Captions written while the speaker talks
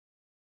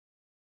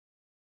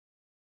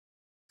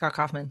Scott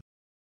Kaufman.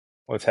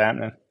 What's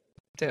happening?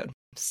 Dude,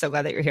 so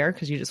glad that you're here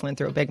because you just went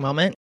through a big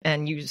moment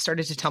and you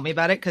started to tell me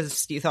about it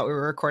because you thought we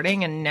were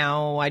recording. And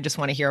now I just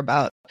want to hear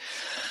about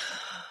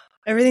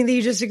everything that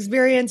you just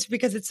experienced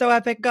because it's so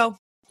epic. Go.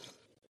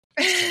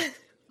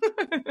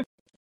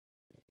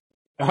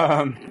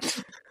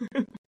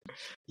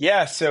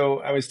 Yeah, so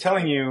I was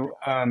telling you,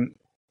 I've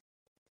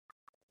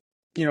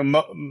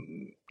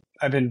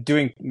been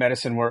doing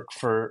medicine work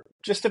for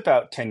just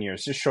about 10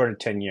 years, just short of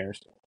 10 years.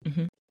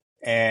 Mm-hmm.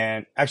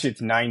 And actually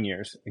it's 9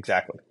 years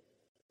exactly.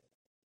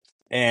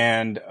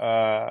 And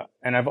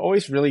I've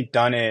always really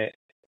done it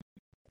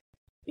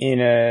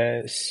in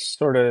a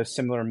sort of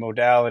similar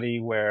modality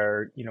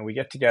where, we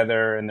get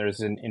together and there's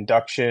an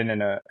induction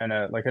and a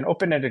like an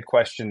open-ended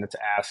question that's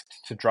asked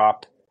to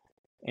drop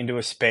into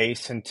a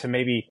space and to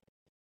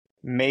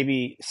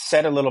maybe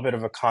set a little bit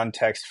of a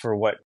context for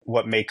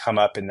what may come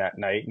up in that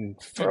night.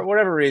 And for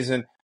whatever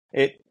reason,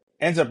 it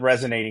ends up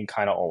resonating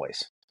kind of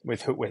always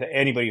with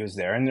anybody who's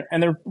there. And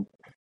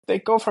they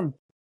go from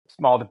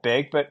small to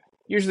big, but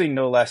usually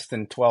no less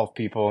than 12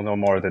 people, no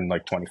more than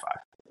like 25.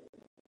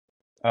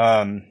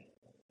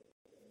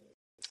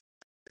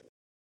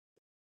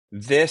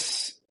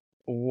 This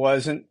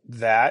wasn't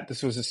that.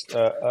 This was just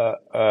an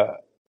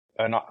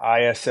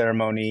Aya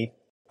ceremony.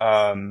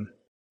 And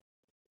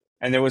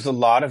there was a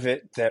lot of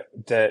it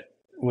that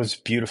was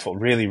beautiful,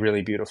 really,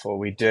 really beautiful.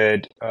 We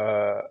did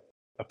a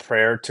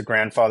prayer to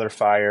Grandfather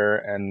Fire,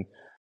 and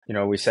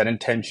we set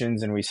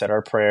intentions and we said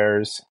our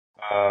prayers,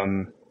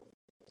 and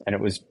it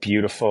was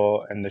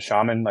beautiful. And the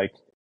shaman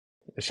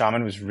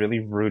was really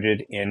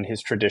rooted in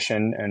his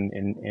tradition and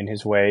in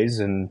his ways.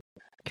 And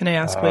can I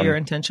ask what your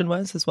intention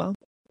was as well?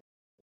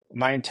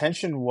 My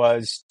intention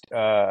was.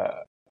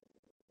 Well,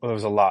 there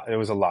was a lot. There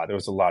was a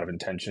lot of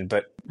intention,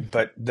 but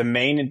the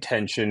main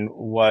intention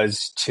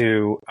was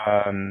to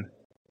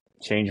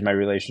change my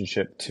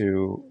relationship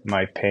to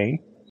my pain,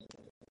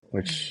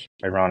 which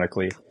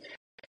ironically,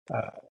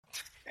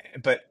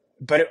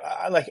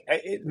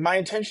 my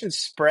intention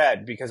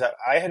spread because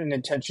I had an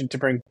intention to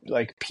bring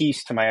like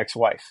peace to my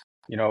ex-wife,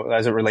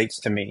 as it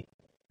relates to me,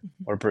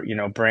 or to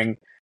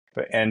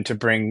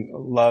bring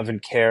love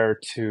and care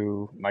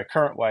to my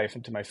current wife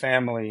and to my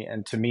family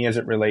and to me as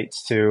it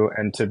relates to,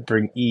 and to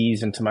bring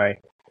ease into my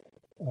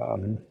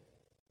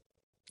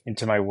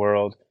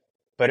world.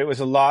 But it was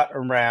a lot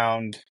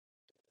around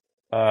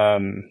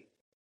the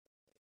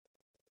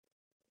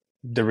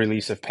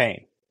release of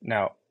pain.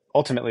 Now,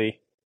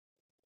 ultimately,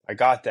 I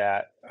got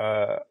that,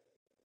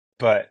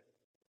 but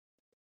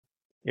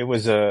it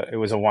was a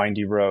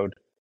windy road.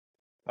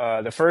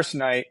 The first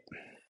night,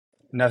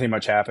 nothing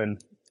much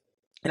happened.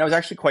 And I was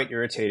actually quite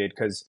irritated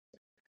because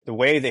the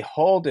way they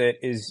hold it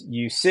is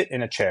you sit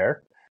in a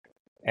chair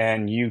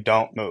and you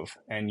don't move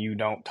and you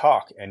don't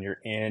talk and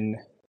you're in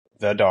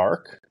the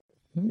dark,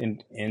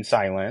 in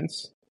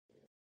silence.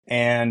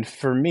 And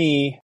for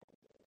me,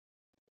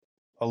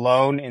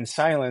 alone in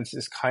silence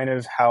is kind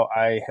of how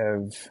I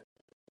have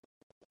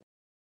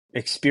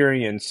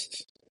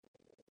experienced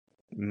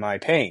my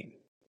pain.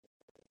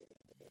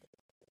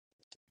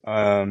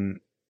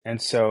 And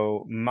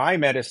so my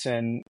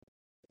medicine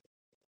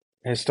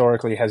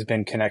historically has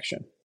been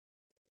connection,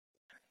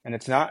 and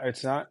it's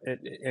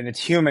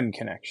human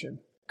connection,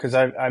 because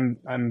I'm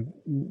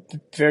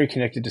very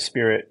connected to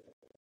spirit,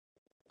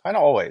 kind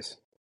of always.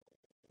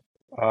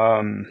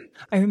 I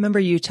remember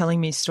you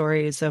telling me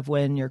stories of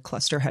when your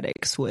cluster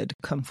headaches would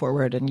come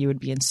forward and you would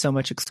be in so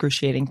much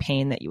excruciating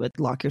pain that you would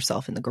lock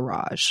yourself in the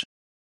garage.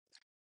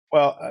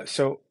 Well, I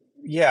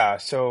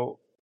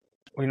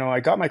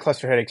got my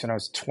cluster headaches when I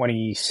was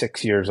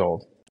 26 years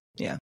old.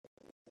 Yeah.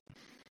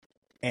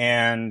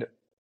 And,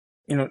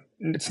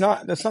 that's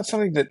not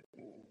something that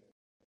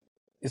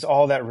is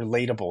all that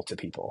relatable to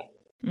people.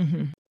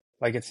 Mm-hmm.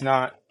 Like, it's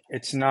not,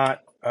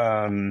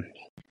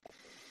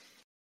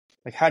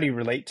 like, how do you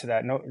relate to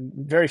that? No,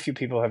 very few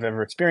people have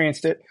ever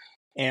experienced it.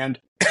 And,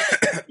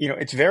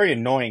 it's very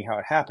annoying how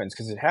it happens,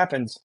 because it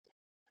happens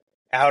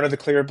out of the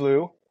clear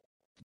blue,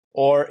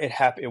 or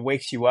it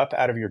wakes you up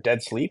out of your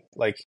dead sleep,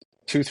 like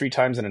 2-3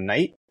 times in a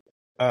night.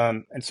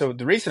 And so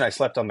the reason I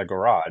slept in the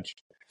garage,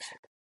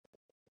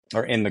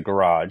 and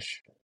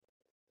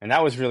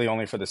that was really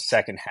only for the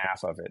second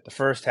half of it. The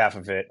first half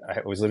of it,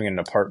 I was living in an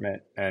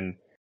apartment, and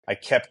I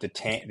kept I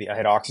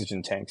had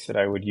oxygen tanks that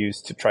I would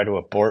use to try to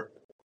abort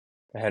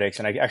the headaches.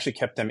 And I actually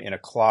kept them in a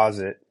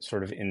closet,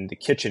 sort of in the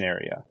kitchen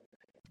area.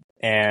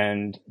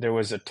 And there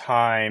was a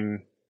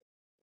time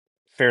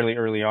fairly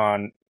early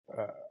on,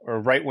 or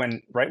right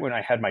when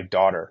I had my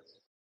daughter,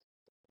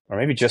 or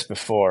maybe just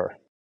before,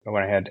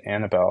 when I had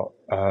Annabelle,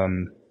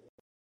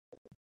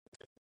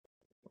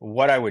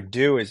 what I would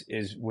do is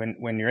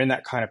when you're in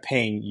that kind of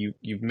pain, you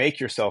make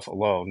yourself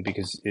alone,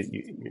 because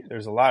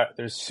there's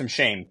some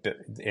shame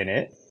in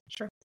it.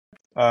 Sure.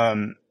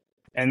 And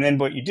then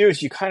what you do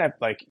is you kind of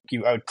I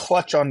would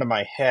clutch onto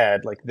my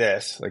head like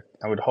this, like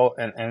I would hold,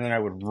 and then I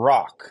would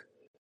rock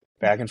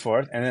back and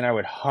forth, and then I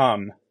would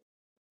hum,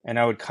 and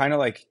I would kind of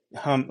like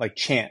hum, like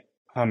chant,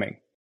 humming,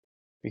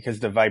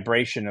 because the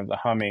vibration of the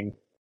humming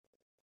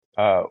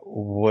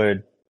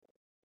would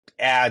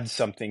add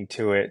something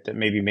to it that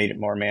maybe made it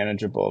more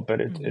manageable.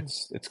 But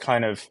it's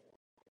kind of,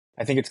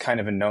 I think it's kind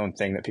of a known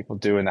thing that people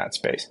do in that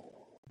space.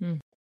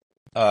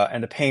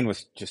 And the pain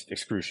was just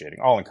excruciating,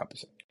 all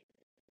encompassing.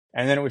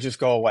 And then it would just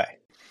go away,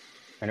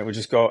 and it would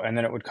just go, and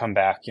then it would come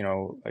back,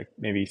 like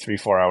maybe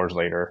 3-4 hours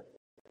later.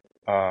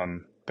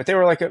 But they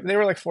were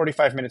like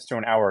 45 minutes to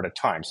an hour at a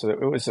time. So it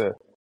was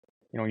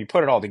when you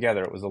put it all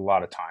together, it was a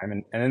lot of time.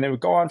 And then they would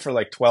go on for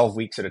like 12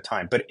 weeks at a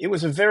time. But it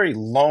was a very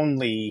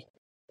lonely,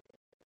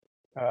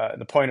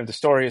 the point of the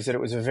story is that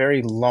it was a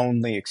very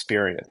lonely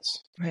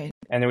experience. Right.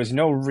 And there was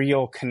no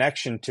real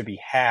connection to be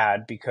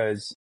had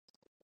because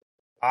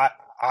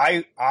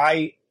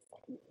I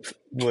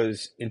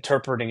was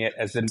interpreting it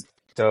as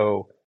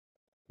though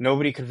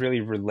nobody could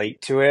really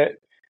relate to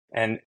it.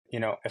 And,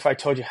 if I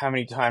told you how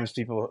many times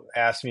people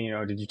ask me,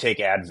 did you take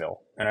Advil?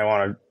 And I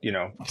want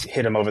to,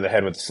 hit them over the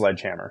head with a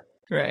sledgehammer.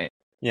 Right.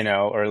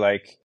 Or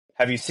like,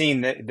 have you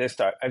seen this?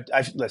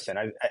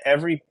 Listen,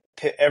 every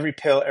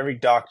pill, every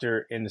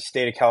doctor in the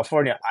state of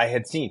California, I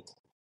had seen.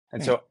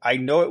 And so I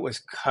know it was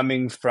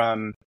coming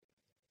from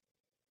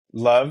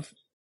love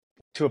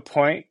to a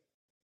point,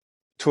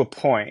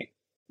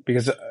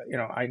 because,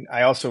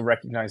 I also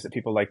recognize that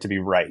people like to be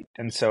right.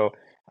 And so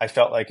I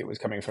felt like it was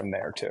coming from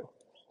there too.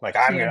 Like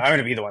I'm going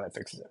to be the one that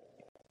fixes it.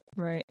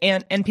 Right.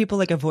 And people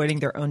like avoiding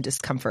their own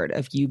discomfort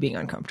of you being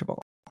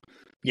uncomfortable.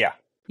 Yeah.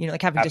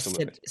 Like having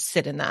to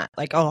sit in that,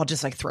 like, oh, I'll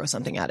just like throw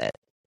something at it.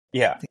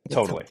 Yeah,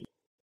 totally.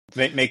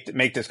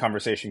 Make this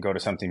conversation go to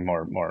something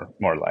more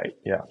light.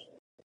 Yeah.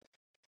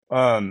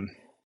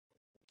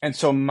 And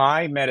so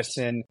my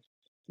medicine,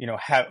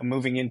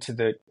 moving into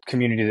the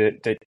community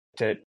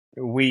that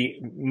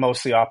we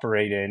mostly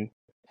operate in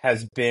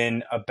has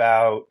been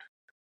about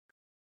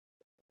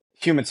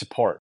human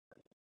support,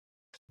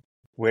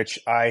 which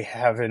I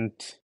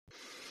haven't,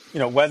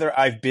 whether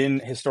I've been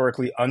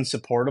historically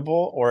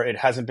unsupportable or it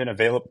hasn't been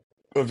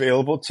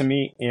available to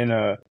me in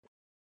a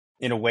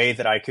way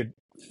that I could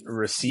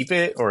receive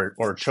it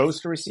or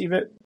chose to receive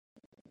it.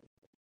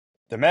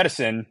 The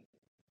medicine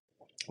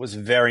was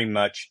very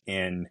much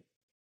in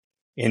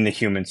the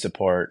human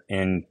support,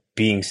 in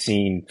being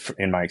seen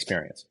in my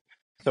experience.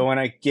 So when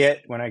I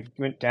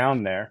went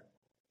down there,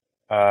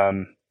 I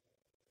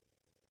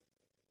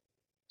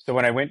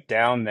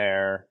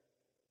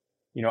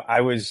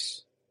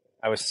was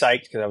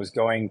psyched because I was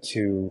going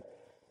to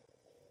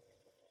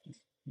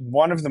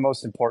one of the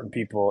most important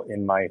people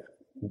in my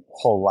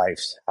whole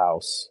life's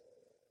house.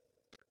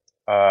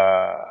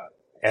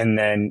 And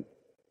then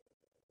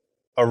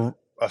a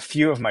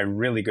few of my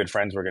really good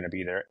friends were going to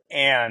be there,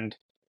 and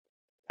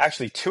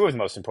actually two of the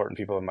most important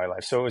people in my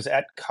life. So it was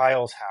at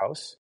Kyle's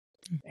house,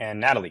 and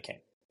Natalie came.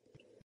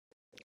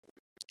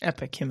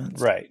 Epic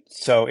humans. Right.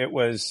 So it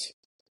was,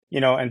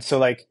 and so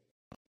like,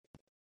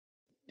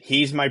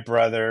 he's my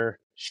brother,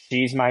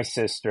 she's my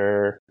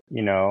sister,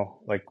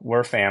 like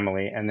we're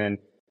family. And then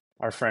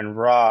our friend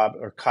Rob,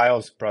 or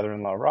Kyle's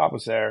brother-in-law, Rob,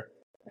 was there.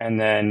 And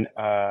then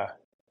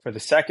for the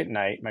second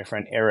night, my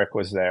friend Eric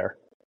was there.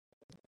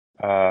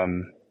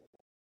 And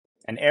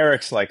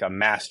Eric's like a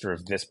master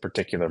of this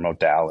particular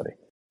modality.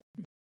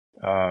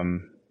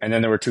 And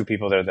then there were two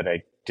people there that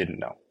I didn't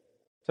know.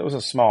 So it was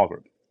a small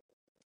group.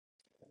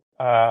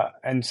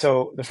 And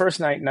so the first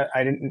night,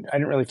 I didn't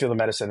really feel the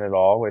medicine at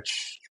all,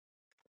 which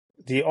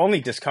the only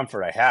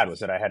discomfort I had was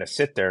that I had to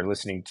sit there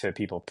listening to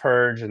people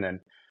purge. And then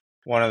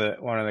one of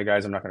the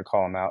guys, I'm not going to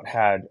call him out,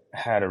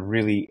 had a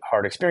really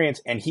hard experience,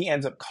 and he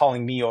ends up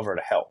calling me over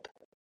to help.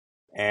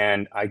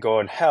 And I go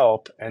and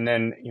help. And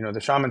then, the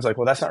shaman's like,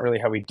 well, that's not really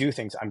how we do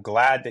things. I'm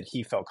glad that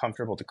he felt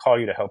comfortable to call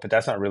you to help, but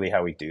that's not really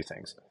how we do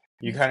things.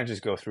 You kind of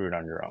just go through it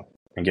on your own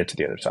and get to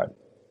the other side.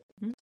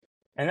 Mm-hmm.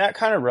 And that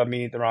kind of rubbed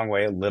me the wrong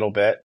way a little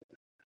bit.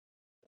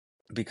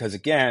 Because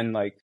again,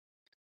 like,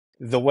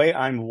 the way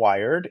I'm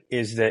wired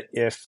is that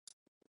if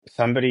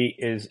somebody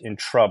is in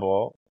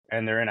trouble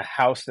and they're in a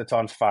house that's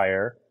on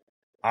fire,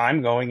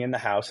 I'm going in the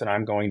house and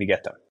I'm going to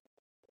get them.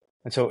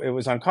 And so it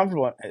was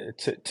uncomfortable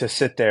to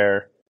sit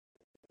there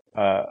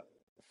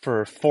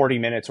for 40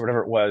 minutes or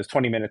whatever it was,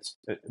 20 minutes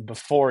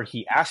before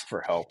he asked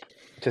for help,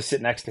 to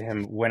sit next to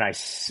him when I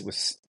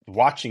was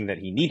watching that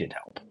he needed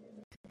help,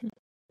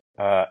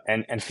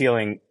 and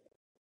feeling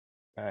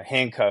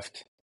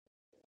handcuffed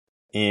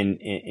in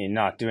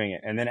not doing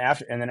it. And then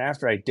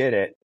after I did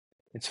it,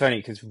 it's funny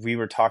because we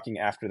were talking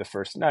after the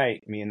first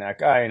night, me and that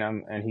guy, and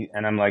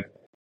I'm like,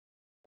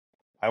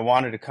 I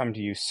wanted to come to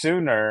you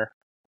sooner,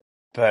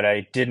 but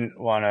I didn't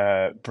want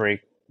to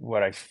break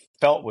what I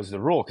felt was the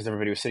rule because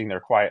everybody was sitting there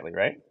quietly,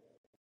 right? And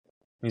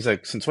he's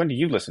like, since when do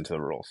you listen to the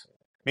rules?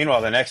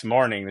 Meanwhile, the next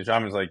morning, the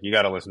shaman's like, you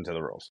got to listen to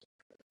the rules.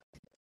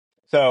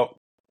 So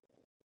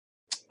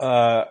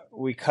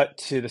we cut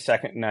to the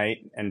second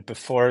night, and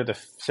before the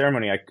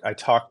ceremony, I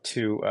talked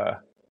to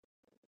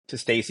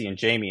Stacy and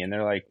Jamie, and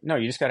they're like, no,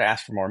 you just got to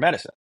ask for more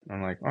medicine. And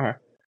I'm like, all right.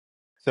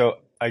 So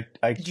I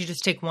did you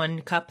just take one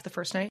cup the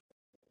first night?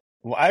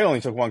 Well, I only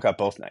took one cup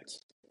both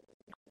nights.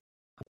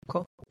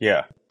 Cool.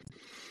 Yeah.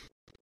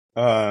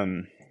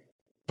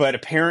 But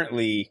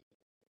apparently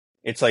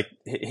it's like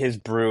his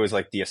brew is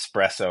like the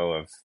espresso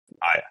of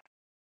Aya.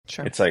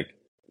 Sure. It's like,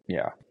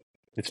 yeah,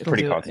 it's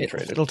pretty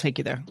concentrated. It'll take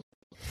you there.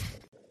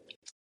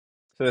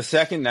 So the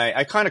second night,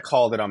 I kind of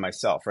called it on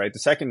myself, right? The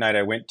second night,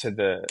 I went to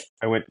the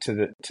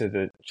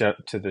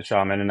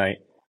shaman,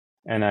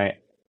 and I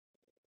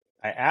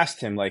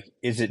asked him, like,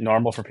 is it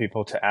normal for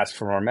people to ask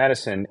for more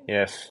medicine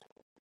if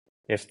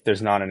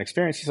there's not an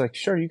experience? He's like,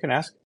 sure, you can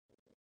ask,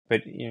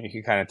 but you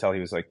could kind of tell he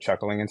was like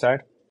chuckling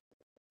inside.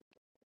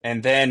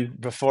 And then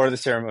before the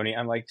ceremony,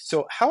 I'm like,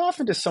 so how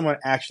often does someone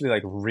actually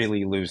like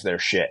really lose their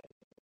shit?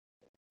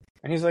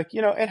 And he's like,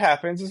 it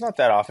happens. It's not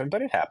that often,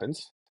 but it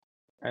happens.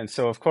 And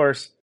so, of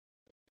course,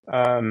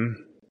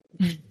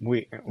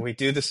 we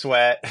do the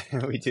sweat,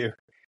 we do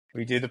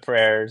the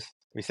prayers,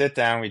 we sit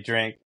down, we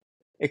drink.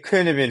 It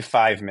couldn't have been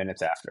 5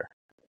 minutes after.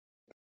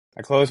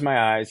 I close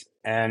my eyes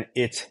and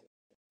it's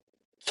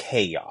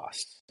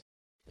chaos.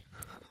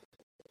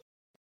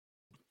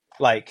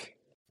 Like,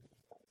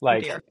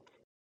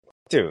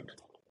 dude,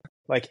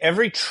 like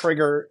every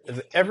trigger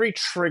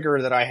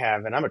that I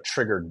have, and I'm a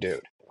triggered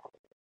dude.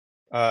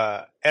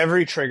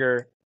 Every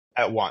trigger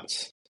at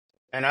once.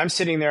 And I'm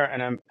sitting there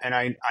and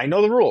I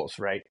know the rules,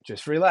 right?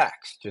 Just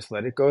relax. Just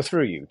let it go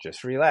through you.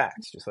 Just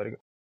relax. Just let it go.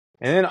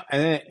 And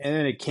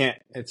then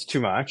it's too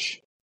much.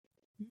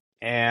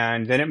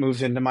 And then it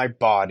moves into my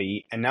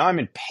body and now I'm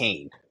in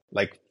pain,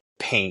 like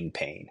pain.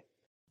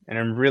 And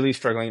I'm really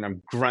struggling and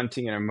I'm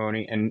grunting and I'm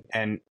moaning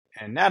and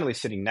Natalie's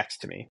sitting next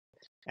to me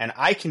and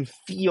I can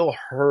feel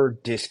her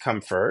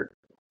discomfort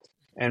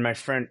and my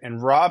friend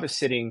and Rob is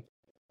sitting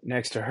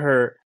next to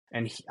her.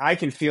 And I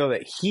can feel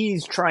that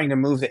he's trying to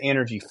move the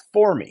energy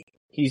for me.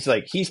 He's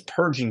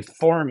purging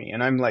for me.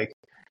 And I'm like,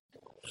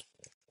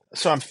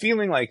 so I'm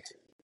feeling like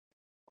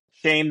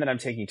shame that I'm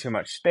taking too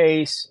much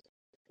space.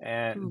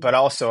 But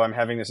also I'm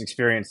having this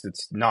experience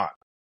that's not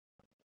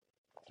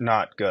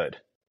good.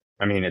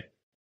 I mean,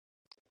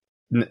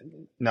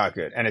 not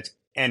good. And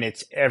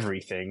it's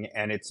everything.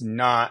 And it's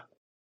not,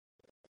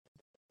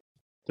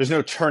 there's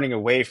no turning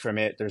away from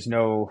it. There's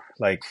no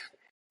like,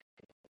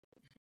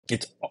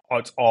 it's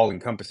all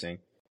encompassing.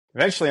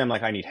 Eventually I'm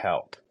like, I need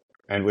help.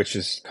 And which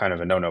is kind of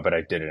a no-no, but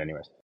I did it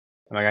anyways.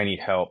 I'm like, I need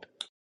help.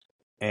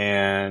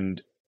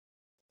 And,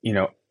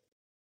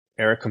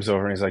 Eric comes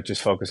over and he's like,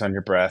 just focus on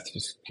your breath.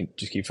 Just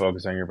keep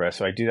focused on your breath.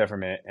 So I do that for a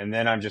minute. And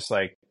then I'm just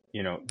like,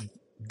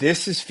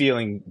 this is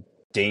feeling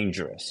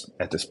dangerous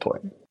at this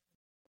point.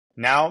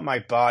 Now my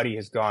body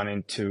has gone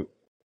into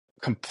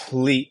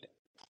complete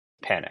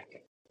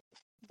panic,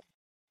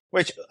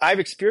 which I've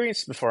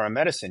experienced before on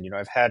medicine.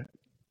 I've had,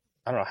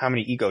 I don't know how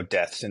many ego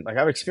deaths and like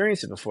I've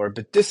experienced it before,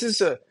 but this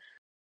is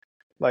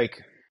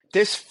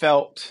this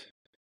felt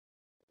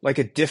like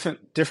a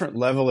different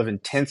level of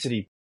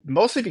intensity,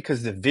 mostly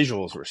because the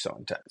visuals were so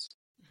intense.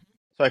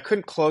 So I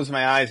couldn't close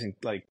my eyes and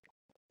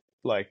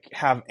like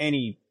have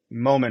any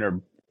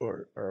moment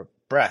or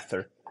breath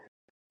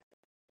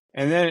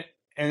and then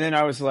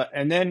I was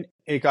and then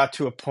it got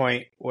to a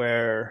point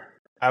where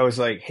I was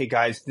like, hey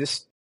guys,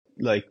 this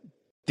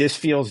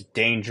feels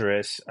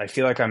dangerous. I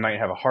feel like I might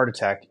have a heart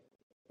attack.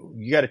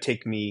 You got to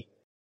take me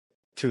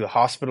to the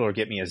hospital or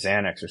get me a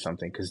Xanax or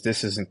something because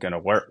this isn't going to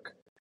work.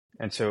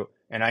 And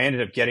I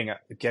ended up getting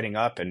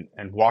up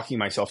and walking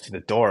myself to the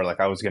door like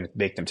I was going to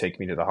make them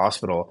take me to the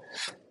hospital.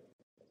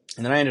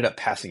 And then I ended up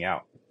passing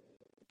out.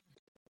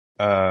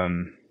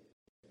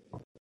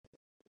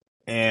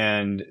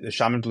 And the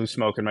shaman blew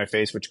smoke in my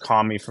face, which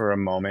calmed me for a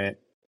moment.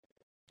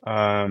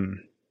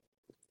 And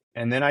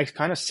then I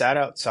kind of sat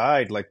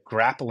outside like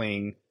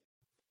grappling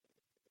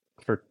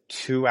for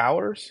 2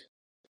 hours.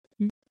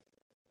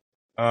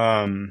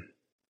 And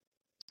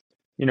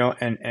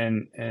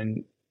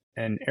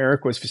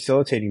Eric was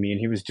facilitating me and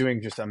he was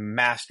doing just a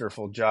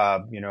masterful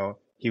job.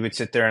 He would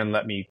sit there and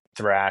let me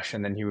thrash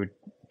and then he would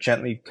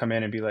gently come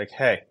in and be like,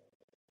 hey,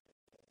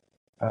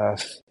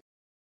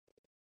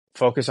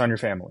 focus on your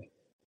family,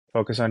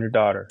 focus on your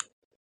daughter,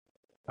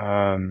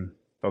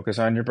 focus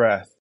on your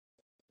breath,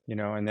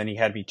 and then he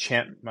had me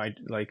chant I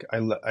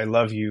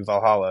love you,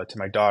 Valhalla, to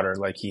my daughter.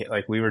 Like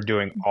we were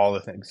doing all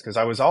the things. Cause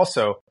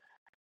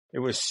it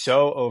was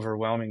so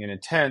overwhelming and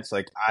intense.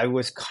 Like I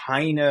was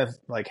kind of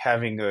like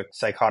having a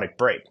psychotic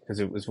break because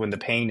it was when the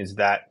pain is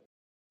that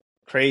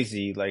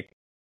crazy. Like,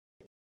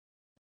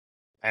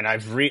 and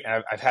I've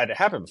had it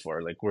happen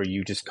before, like where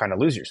you just kind of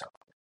lose yourself.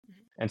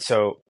 And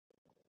so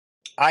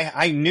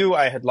I knew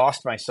I had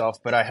lost myself,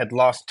 but I had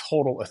lost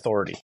total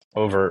authority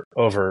over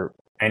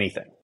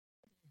anything.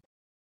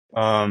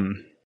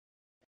 And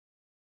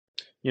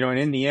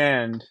in the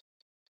end,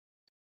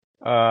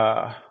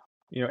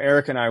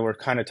 Eric and I were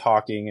kind of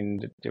talking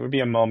and there would be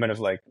a moment of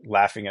like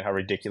laughing at how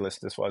ridiculous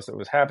this was that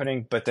was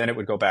happening, but then it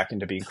would go back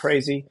into being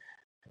crazy.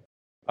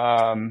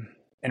 And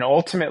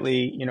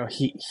ultimately,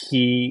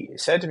 he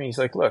said to me, he's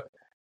like, look,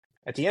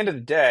 at the end of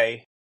the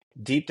day,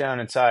 deep down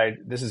inside,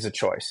 this is a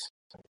choice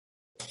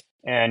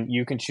and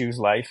you can choose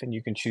life and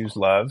you can choose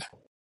love.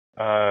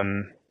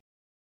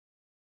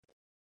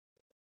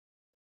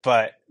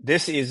 But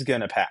this is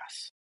going to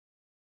pass.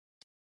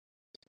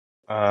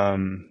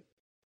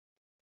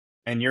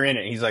 and you're in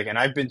it. He's like, and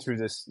I've been through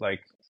this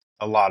like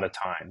a lot of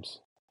times.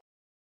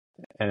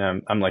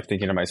 And I'm like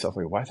thinking to myself,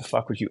 like, why the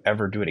fuck would you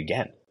ever do it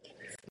again?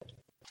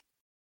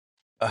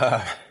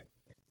 Uh,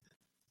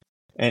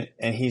 and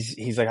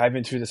he's like, I've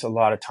been through this a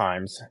lot of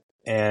times,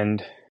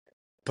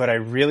 but I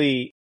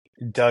really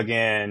dug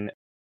in,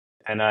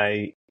 and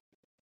I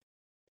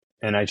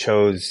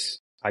chose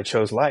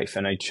life,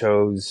 and I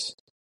chose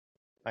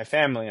my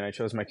family, and I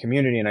chose my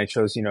community, and I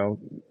chose,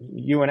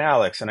 you and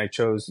Alex, and I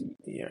chose,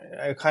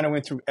 I kind of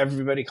went through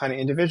everybody kind of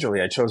individually.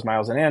 I chose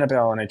Miles and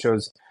Annabelle, and I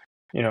chose,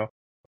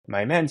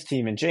 my men's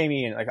team and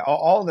Jamie, and like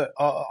all the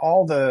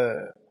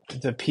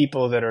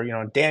people that are,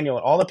 Daniel,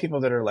 all the people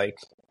that are like,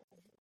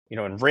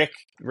 and Rick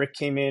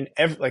came in,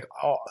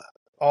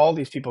 all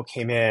these people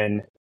came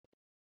in.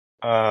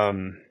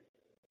 And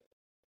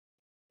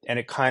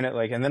it kind of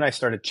like, and then I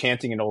started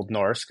chanting in Old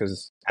Norse,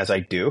 because as I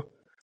do.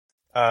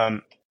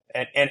 But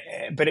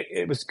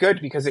it was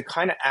good because it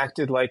kind of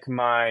acted like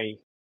my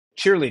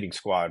cheerleading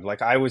squad.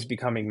 Like I was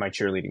becoming my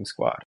cheerleading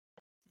squad,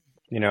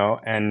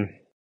 and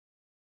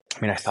I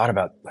mean, I thought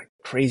about like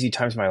crazy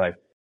times in my life.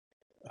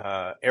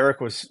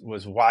 Eric was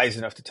wise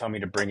enough to tell me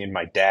to bring in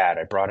my dad.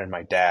 I brought in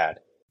my dad.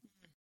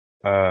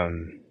 I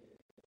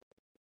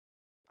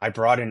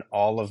brought in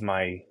all of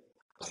my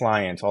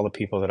clients, all the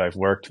people that I've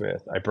worked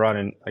with. I brought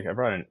in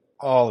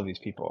all of these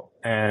people,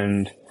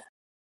 and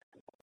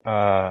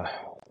about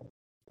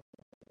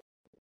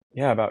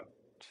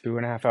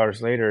 2.5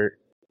 hours later,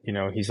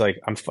 he's like,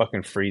 I'm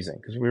fucking freezing,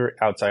 because we were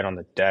outside on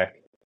the deck.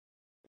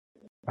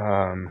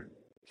 Can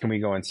we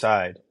go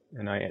inside?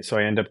 And so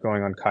I end up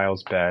going on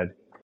Kyle's bed,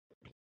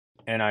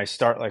 and I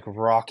start like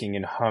rocking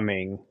and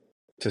humming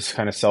to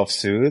kind of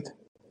self-soothe.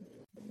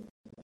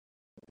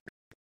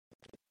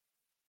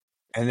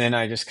 And then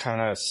I just kind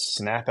of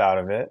snap out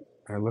of it.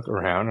 I look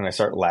around and I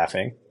start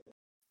laughing.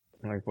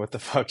 I'm like, what the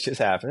fuck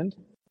just happened?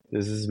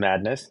 This is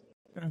madness.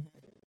 Mm-hmm.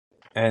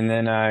 And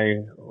then I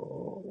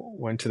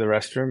went to the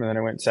restroom, and then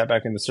I went and sat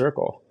back in the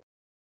circle.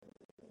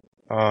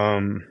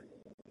 And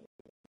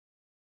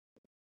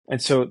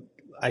so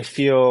I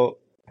feel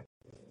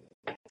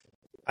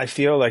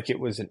like it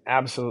was an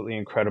absolutely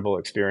incredible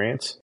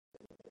experience.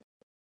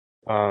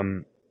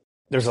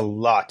 There's a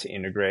lot to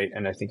integrate,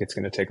 and I think it's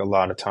going to take a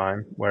lot of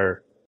time,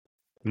 where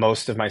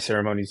most of my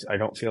ceremonies, I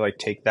don't feel like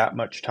take that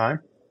much time.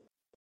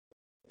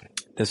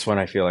 This one,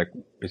 I feel like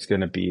it's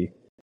going to be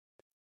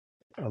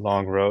a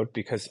long road,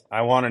 because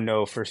I want to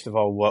know, first of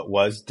all, what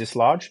was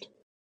dislodged.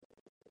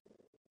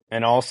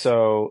 And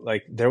also,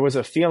 like, there was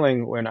a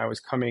feeling when I was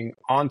coming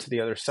onto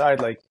the other side,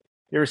 like,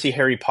 you ever see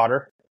Harry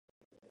Potter?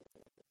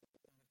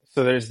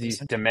 So there's these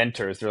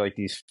dementors. They're like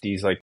these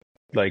like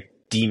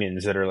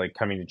demons that are like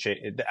coming to chase.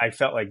 I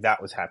felt like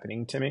that was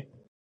happening to me.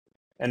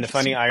 And the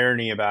funny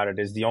irony about it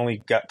is, the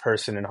only gut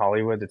person in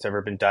Hollywood that's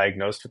ever been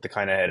diagnosed with the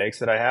kind of headaches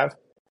that I have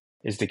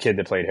is the kid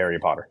that played Harry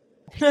Potter.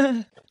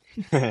 So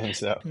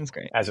that's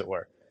great, as it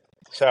were.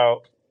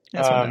 So,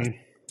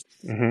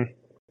 mm-hmm.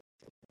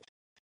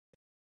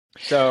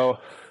 So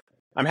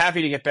I'm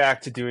happy to get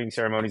back to doing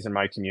ceremonies in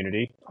my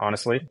community,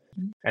 honestly,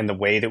 and the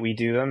way that we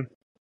do them,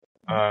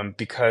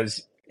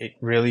 because it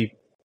really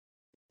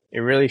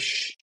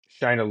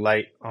shine a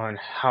light on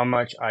how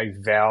much I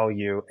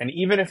value, and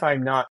even if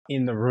I'm not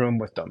in the room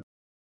with them,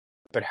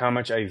 but how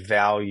much I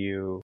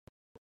value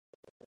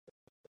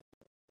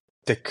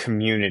the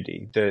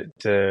community.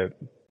 The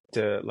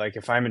like,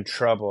 if I'm in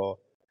trouble,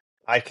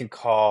 I can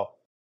call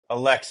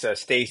Alexa,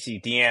 Stacy,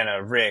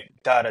 Deanna, Rick,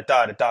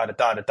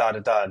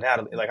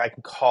 Natalie. Like, I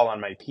can call on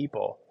my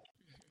people,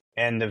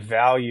 and the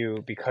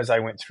value, because I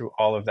went through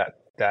all of that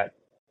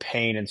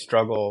pain and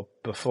struggle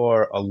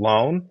before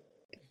alone,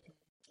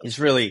 is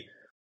really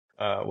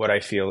what I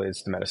feel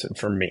is the medicine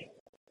for me.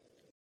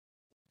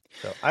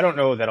 So I don't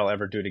know that I'll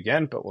ever do it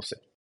again, but we'll see.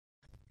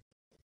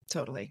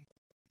 Totally.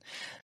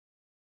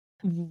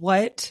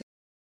 What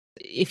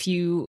if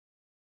you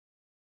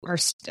are,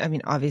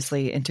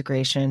 obviously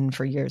integration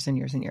for years and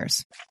years and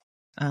years.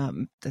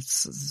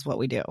 This is what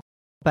we do.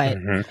 But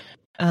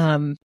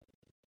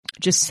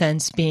just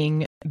since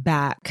being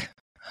back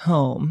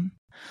home,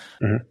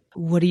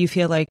 what do you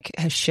feel like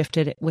has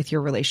shifted with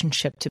your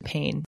relationship to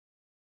pain,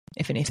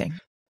 if anything?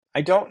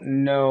 I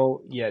don't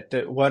know yet.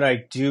 That what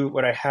I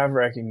have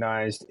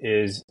recognized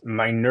is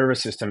my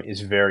nervous system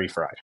is very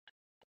fried.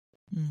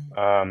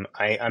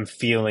 I'm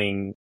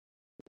feeling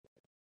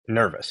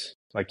nervous,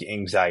 like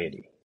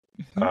anxiety,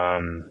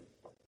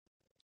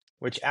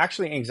 which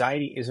actually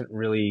anxiety isn't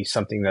really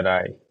something that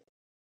I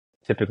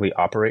typically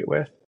operate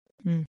with.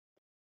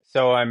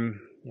 So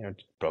I'm,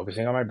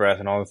 focusing on my breath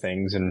and all the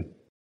things, and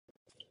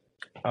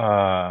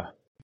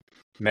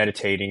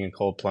meditating and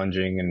cold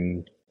plunging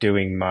and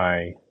doing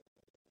my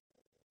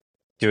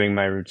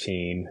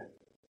routine.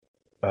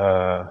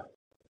 I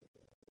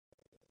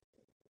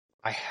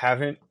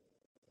haven't,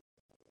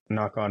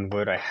 knock on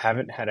wood, I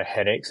haven't had a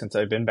headache since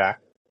I've been back,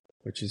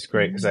 which is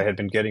great, because I had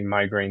been getting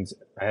migraines.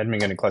 I hadn't been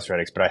getting cluster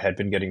headaches, but I had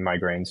been getting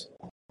migraines,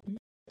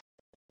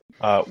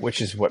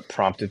 which is what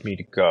prompted me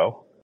to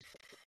go.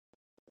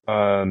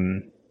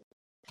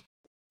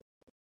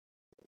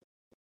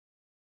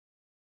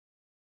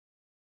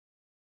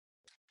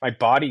 my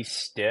body's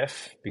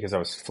stiff because I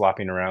was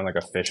flopping around like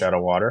a fish out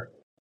of water.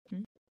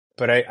 Mm-hmm.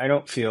 But I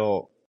don't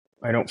feel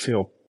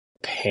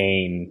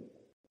pain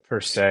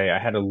per se. I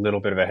had a little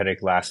bit of a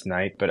headache last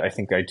night, but I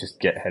think I just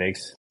get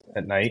headaches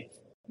at night.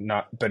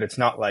 But it's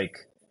not like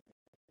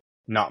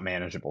not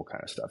manageable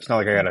kind of stuff. It's not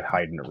like I got to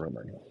hide in a room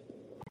or anything.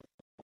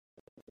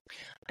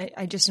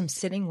 I just am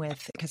sitting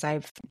with, because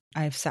I've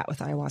sat with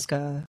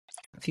ayahuasca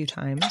a few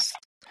times,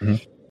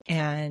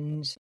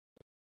 and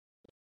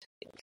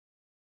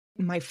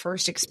my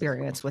first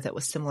experience with it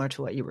was similar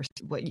to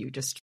what you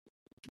just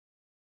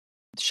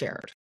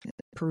shared.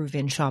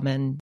 Peruvian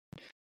shaman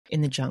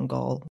in the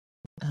jungle,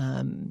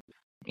 in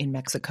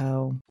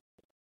Mexico,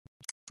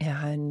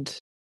 and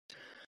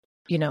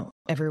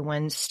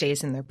everyone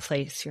stays in their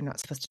place. You're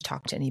not supposed to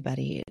talk to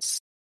anybody.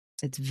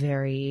 It's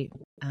very,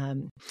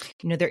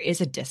 there is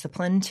a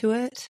discipline to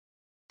it,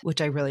 which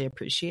I really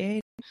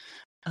appreciate.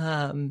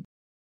 But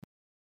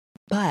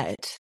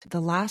the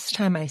last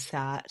time I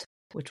sat,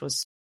 which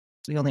was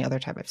the only other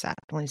time I've sat,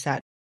 I only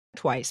sat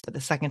twice, but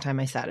the second time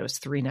I sat, it was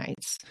 3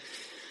 nights.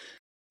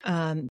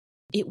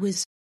 It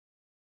was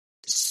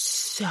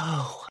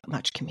so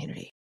much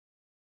community,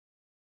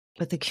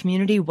 but the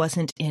community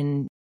wasn't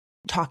in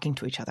talking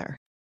to each other.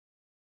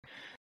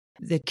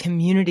 The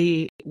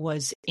community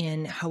was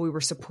in how we were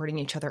supporting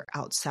each other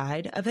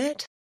outside of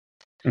it,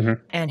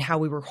 and how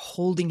we were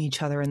holding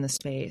each other in the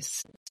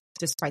space,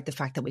 despite the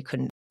fact that we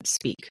couldn't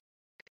speak.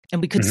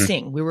 And we could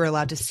sing. We were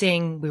allowed to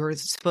sing. We were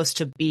supposed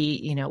to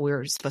be,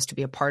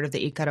 a part of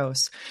the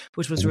Icaros,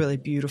 which was really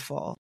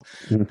beautiful.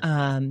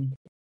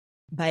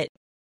 But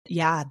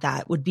yeah,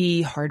 that would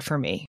be hard for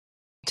me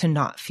to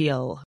not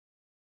feel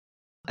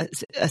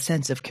a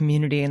sense of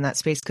community in that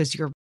space, because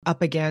you're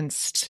up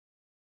against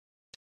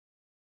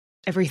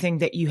everything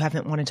that you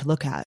haven't wanted to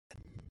look at.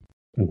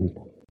 And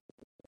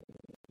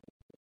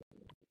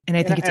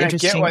I think it's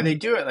interesting. I get why they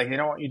do it. Like, they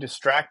don't want you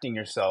distracting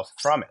yourself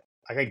from it.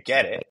 Like, I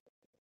get it.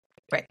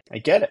 Right. I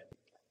get it.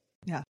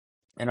 Yeah.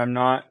 And I'm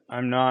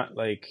not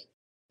like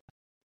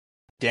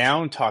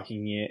down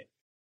talking it.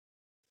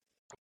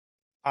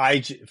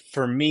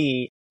 For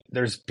me,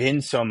 there's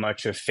been so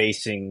much of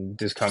facing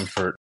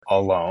discomfort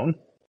alone.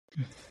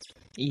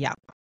 Yeah.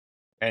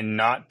 And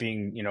not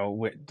being,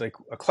 with like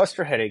a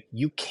cluster headache,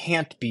 you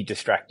can't be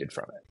distracted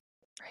from it.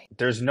 Right.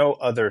 There's no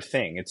other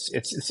thing. It's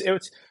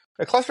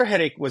a cluster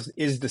headache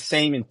is the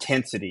same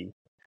intensity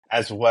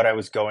as what I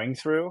was going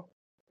through,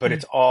 but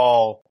it's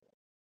all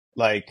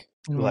like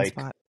in one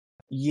spot.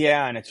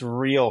 Yeah, and it's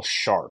real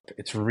sharp.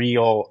 It's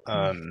real.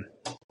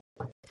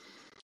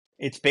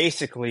 It's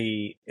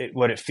basically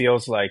what it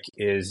feels like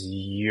is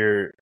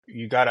you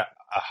got a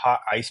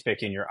hot ice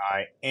pick in your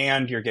eye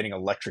and you're getting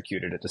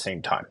electrocuted at the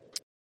same time.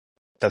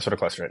 That's what a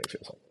cluster headache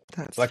feels like.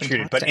 That's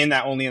electrocuted, fantastic.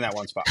 but only in that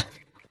one spot.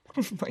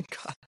 Oh my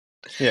God.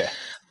 Yeah.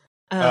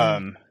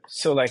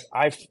 So like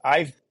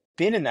I've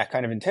been in that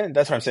kind of intent.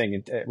 That's what I'm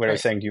saying. What I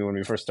was saying to you when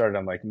we first started,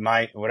 I'm like,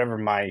 whatever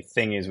my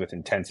thing is with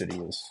intensity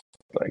is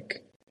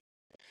like.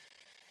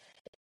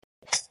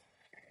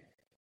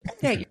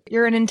 Yeah,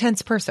 you're an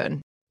intense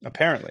person.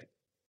 Apparently.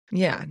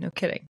 Yeah, no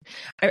kidding.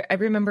 I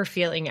remember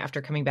feeling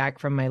after coming back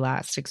from my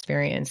last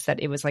experience that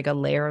it was like a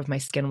layer of my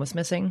skin was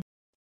missing.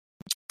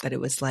 That it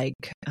was like,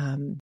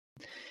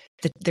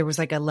 there was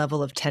like a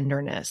level of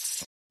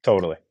tenderness.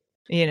 Totally.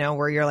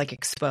 Where you're like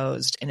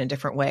exposed in a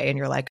different way, and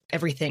you're like,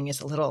 everything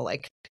is a little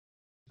like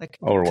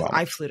overwhelming.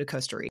 I flew to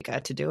Costa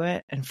Rica to do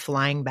it, and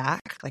flying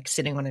back, like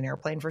sitting on an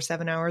airplane for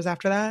 7 hours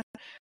after that,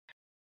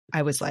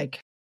 I was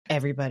like,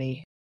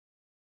 everybody,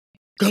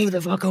 go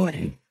the fuck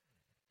away.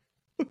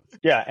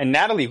 Yeah, and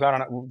Natalie by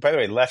the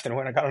way, left and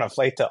got on a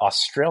flight to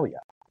Australia.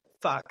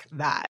 Fuck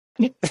that.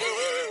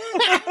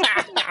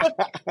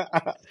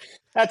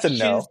 That's a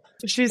no.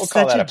 She's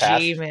such a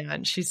G,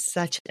 man. She's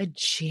such a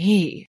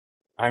G.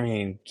 I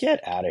mean,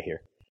 get out of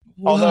here.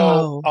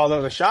 Whoa.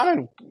 Although the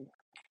shaman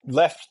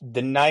left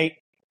the night,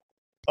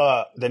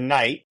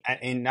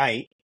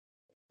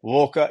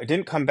 woke up,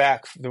 didn't come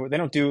back. They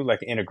don't do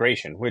like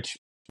integration, which,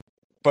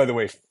 by the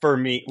way, for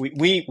me,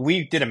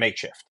 we did a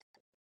makeshift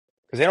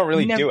because they don't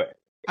really do it.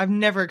 I've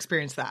never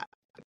experienced that.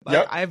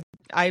 But yep.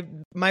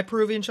 My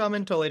Peruvian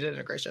shaman totally did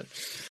integration.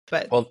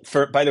 But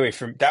by the way,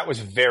 that was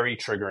very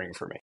triggering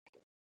for me.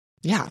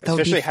 Yeah,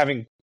 especially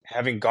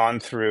having gone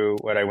through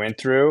what I went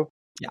through.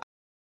 Yeah,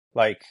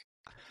 like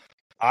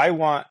I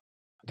want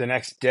the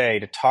next day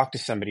to talk to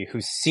somebody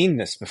who's seen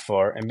this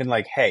before and been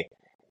like, "Hey,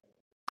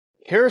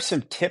 here are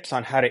some tips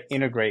on how to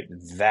integrate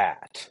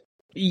that."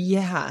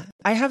 Yeah,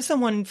 I have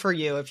someone for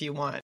you if you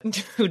want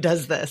who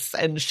does this,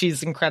 and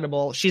she's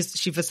incredible. She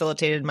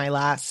facilitated my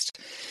last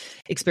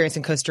experience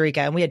in Costa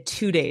Rica, and we had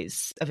 2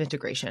 days of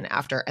integration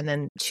after, and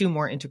then 2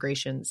 more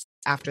integrations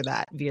after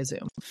that via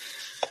Zoom.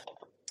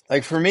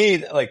 Like for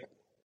me, like,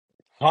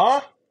 huh?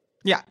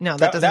 Yeah, no,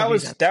 that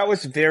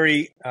was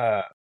very.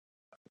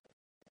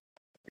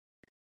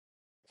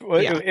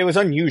 It was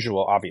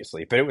unusual,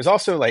 obviously, but it was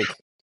also like,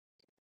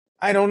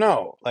 I don't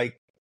know, like.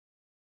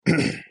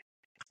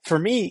 For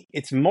me,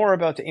 it's more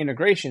about the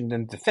integration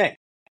than the thing.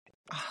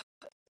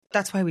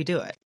 That's why we do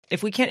it.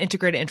 if we can't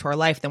integrate it into our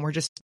life, then we're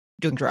just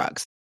doing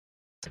drugs.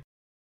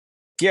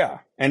 Yeah.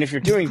 And if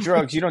you're doing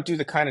drugs, you don't do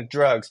the kind of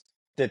drugs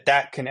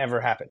that can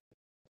ever happen.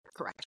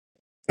 Correct.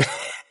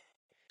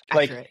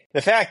 Like, Accurate.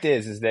 the fact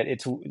is that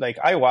it's like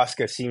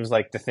ayahuasca seems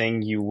like the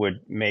thing you would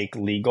make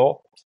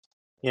legal,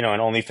 and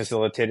only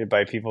facilitated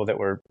by people that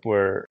were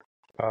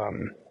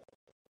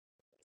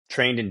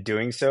trained in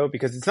doing so,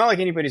 because it's not like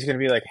anybody's going to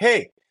be like,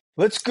 hey,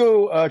 let's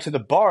go to the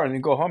bar and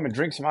then go home and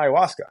drink some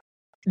ayahuasca.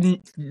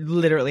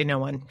 Literally no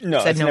one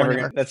said no one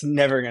ever. That's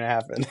never going to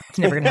happen. It's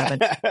never going to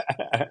happen.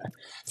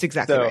 It's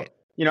exactly right.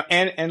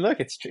 And look,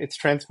 it's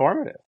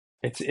transformative.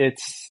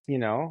 It's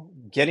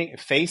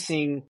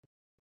facing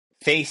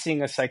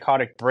a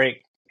psychotic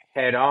break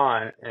head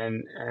on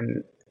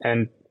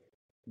and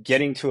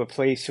getting to a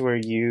place where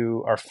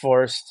you are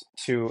forced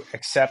to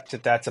accept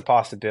that that's a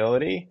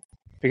possibility,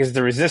 because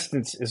the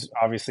resistance is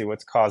obviously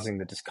what's causing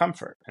the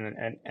discomfort,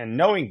 and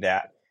knowing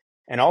that,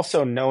 and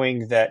also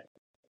knowing that,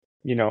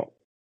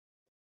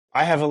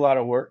 I have a lot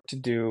of work to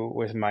do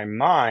with my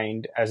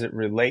mind as it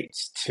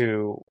relates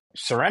to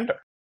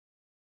surrender,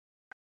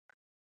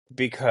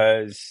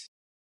 because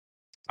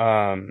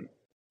are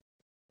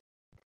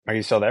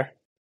you still there?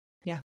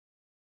 Yeah.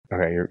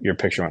 Okay, your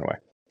picture went away.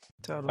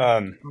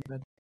 Totally.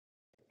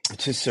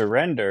 To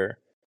surrender,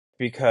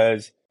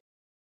 because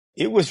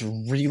it was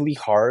really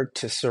hard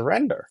to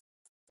surrender,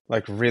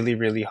 like really,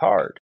 really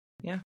hard.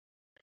 Yeah.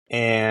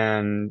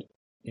 And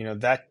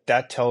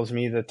that tells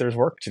me that there's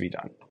work to be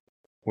done,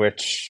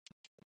 which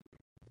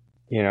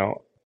my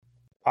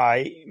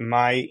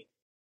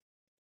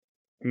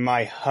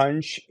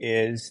hunch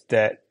is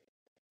that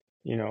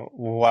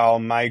while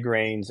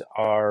migraines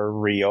are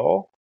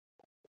real,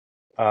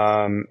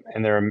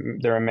 and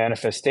they're a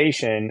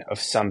manifestation of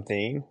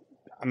something,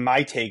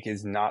 my take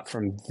is not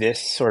from this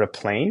sort of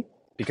plane,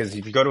 because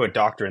if you go to a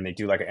doctor and they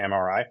do like an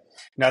MRI,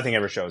 nothing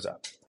ever shows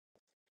up.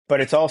 But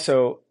it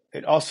also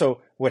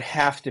would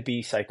have to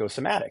be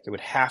psychosomatic. It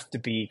would have to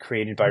be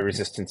created by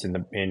resistance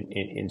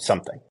in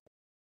something.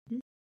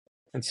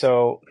 And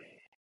so,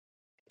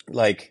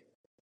 like,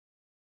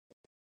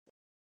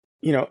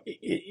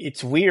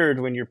 it's weird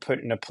when you're put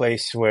in a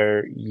place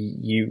where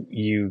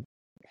you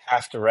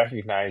have to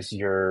recognize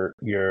your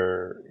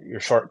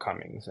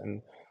shortcomings.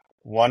 And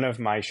one of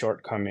my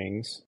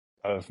shortcomings,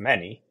 of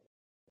many,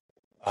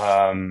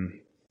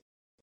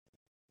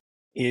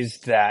 is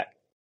that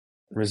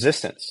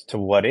resistance to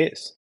what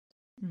is.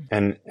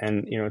 And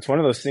it's one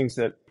of those things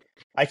that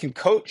I can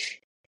coach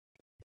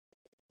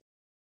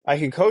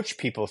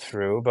people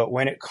through, but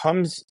when it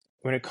comes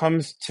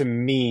to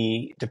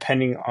me,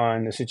 depending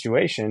on the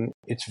situation,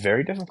 it's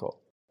very difficult.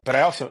 But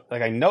I also,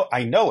 like, I know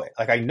it.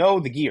 Like, I know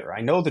the gear,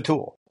 I know the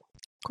tool.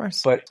 Of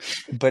course. But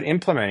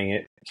implementing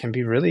it can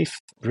be really,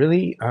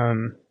 really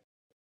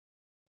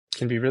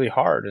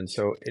hard. And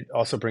so it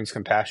also brings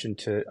compassion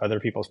to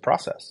other people's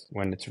process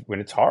when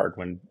it's hard,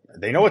 when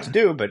they know what to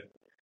do, but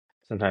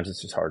sometimes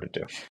it's just hard to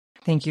do.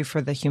 Thank you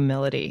for the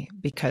humility,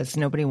 because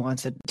nobody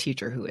wants a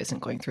teacher who isn't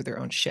going through their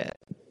own shit.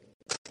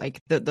 Like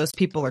those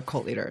people are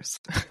cult leaders,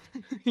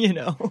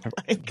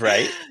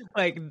 right?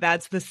 Like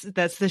that's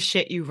the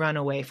shit you run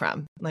away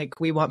from. Like,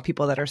 we want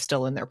people that are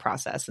still in their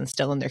process and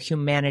still in their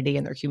humanity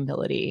and their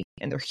humility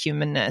and their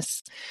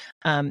humanness.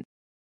 And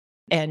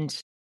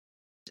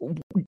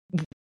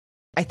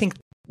I think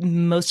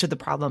most of the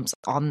problems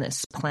on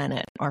this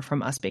planet are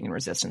from us being in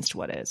resistance to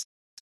what is.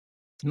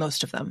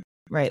 Most of them,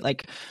 right?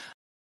 Like,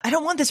 I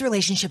don't want this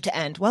relationship to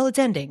end. Well, it's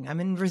ending. I'm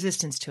in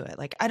resistance to it.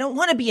 Like, I don't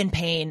want to be in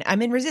pain.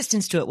 I'm in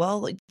resistance to it.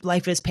 Well,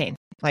 life is pain.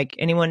 Like,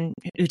 anyone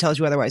who tells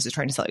you otherwise is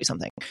trying to sell you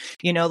something.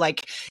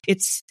 Like,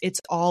 it's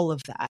all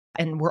of that.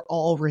 And we're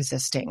all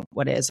resisting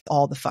what is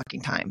all the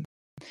fucking time.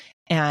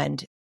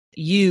 And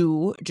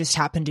you just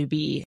happen to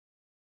be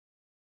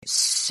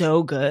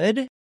so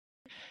good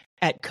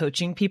at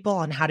coaching people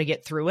on how to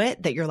get through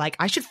it that you're like,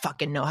 I should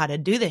fucking know how to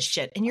do this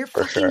shit. And you're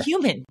fucking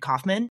human,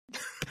 Kaufman.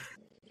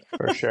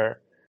 For sure.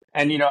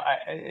 And,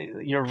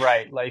 you're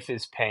right. Life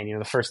is pain.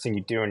 The first thing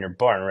you do when you're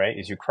born, right,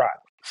 is you cry.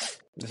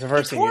 It's the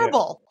first thing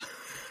horrible. You do.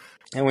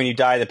 And when you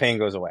die, the pain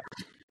goes away.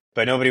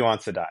 But nobody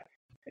wants to die.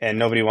 And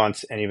nobody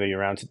wants anybody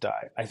around to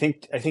die. I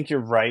think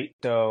you're right,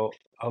 though.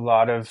 A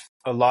lot of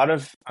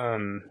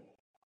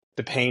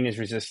the pain is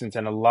resistance,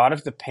 and a lot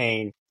of the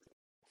pain,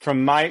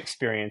 from my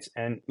experience,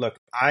 and look,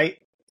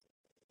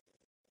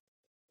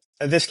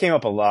 this came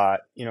up a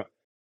lot.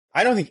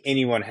 I don't think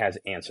anyone has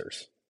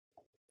answers.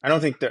 I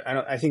think that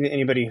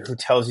anybody who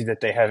tells you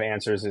that they have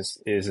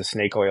answers is a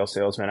snake oil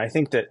salesman. I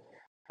think that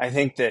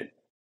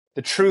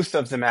the truth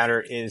of the matter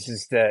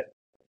is that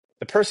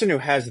the person who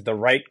has the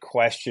right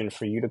question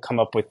for you to come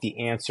up with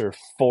the answer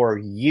for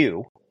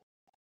you,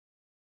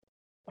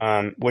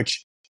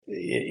 which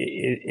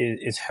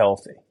is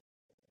healthy.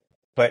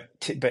 But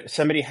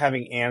somebody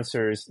having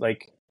answers,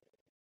 like,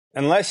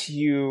 unless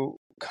you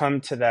come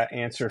to that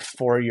answer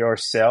for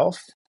yourself,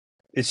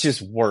 it's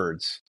just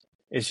words.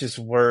 It's just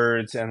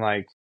words and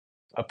like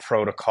a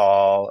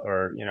protocol,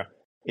 or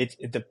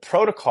the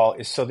protocol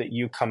is so that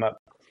you come up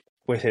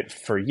with it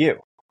for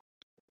you,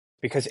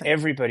 because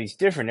everybody's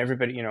different.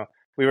 Everybody,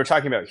 we were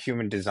talking about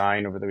human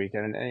design over the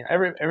weekend, and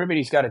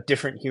everybody's got a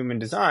different human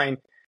design,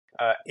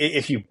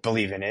 if you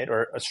believe in it,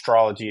 or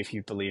astrology if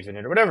you believe in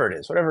it, or whatever it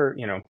is, whatever,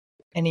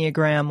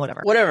 Enneagram,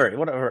 whatever,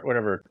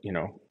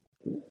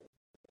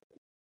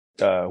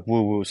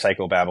 woo-woo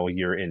psychobabble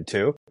you're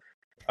into,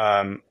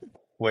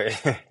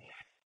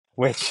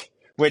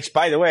 which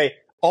by the way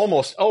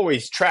almost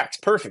always tracks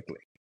perfectly.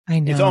 I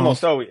know. It's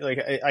almost always like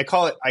I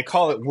call it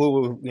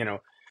woo-woo,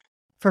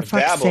 for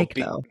fuck's babble, sake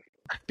though,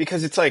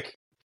 because it's like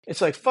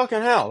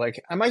fucking hell.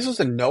 Like, am I supposed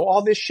to know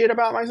all this shit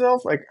about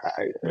myself? Like,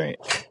 right?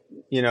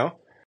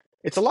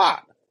 It's a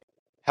lot.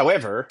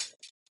 However,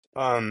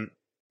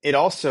 it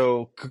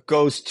also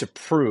goes to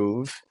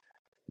prove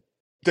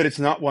that it's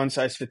not one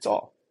size fits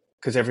all,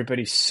 because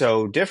everybody's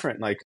so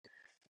different. Like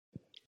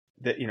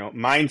that,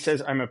 mine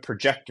says I'm a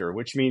projector,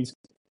 which means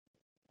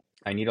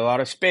I need a lot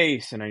of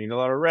space and I need a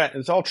lot of rest.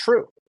 It's all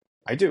true.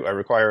 I do. I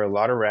require a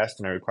lot of rest,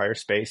 and I require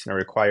space, and I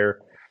require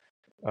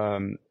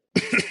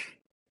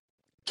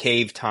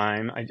cave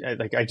time.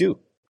 I do.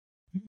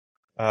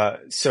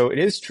 So it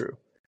is true,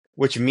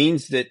 which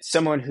means that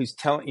someone who's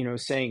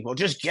saying, well,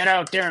 just get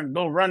out there and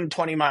go run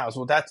 20 miles.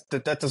 Well, that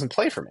doesn't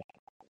play for me.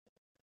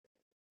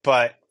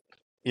 But,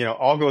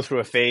 I'll go through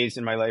a phase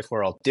in my life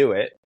where I'll do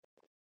it,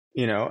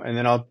 and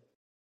then I'll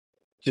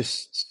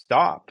just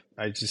stop.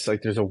 I just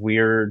there's a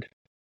weird,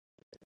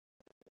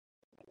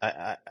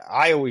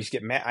 I always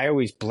get mad. I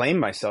always blame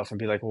myself and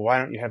be like, well, why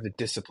don't you have the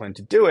discipline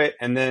to do it?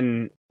 And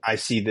then I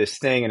see this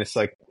thing and it's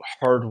like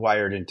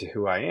hardwired into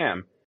who I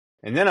am.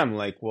 And then I'm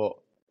like,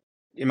 well,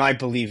 am I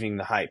believing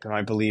the hype? Am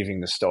I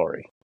believing the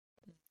story?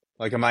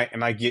 Like,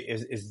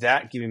 is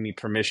that giving me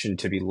permission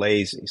to be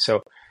lazy?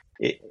 So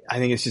I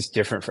think it's just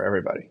different for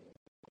everybody.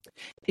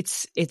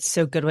 It's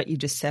so good what you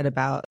just said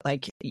about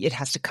like, it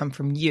has to come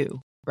from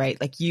you, right?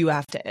 Like you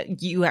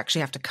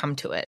actually have to come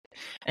to it.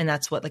 And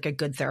that's what like a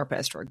good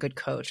therapist or a good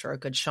coach or a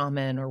good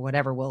shaman or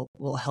whatever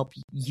will help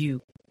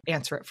you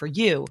answer it for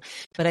you.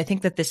 But I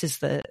think that this is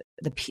the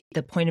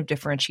point of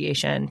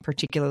differentiation,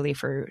 particularly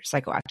for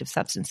psychoactive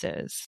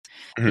substances,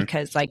 mm-hmm.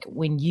 because like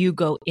when you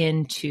go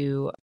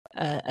into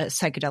a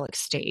psychedelic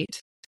state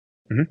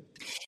mm-hmm.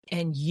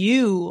 and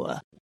you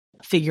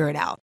figure it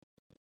out,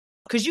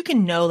 because you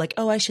can know like,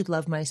 oh, I should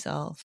love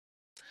myself.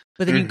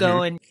 But then you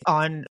go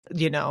on,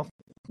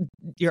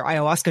 your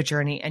ayahuasca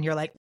journey and you're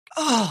like,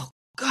 oh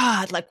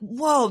God, like,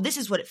 whoa, this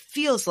is what it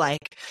feels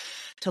like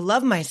to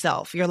love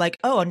myself. You're like,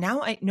 oh,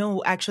 now I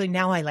know, actually,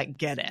 now I like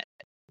get it.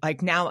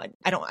 Like now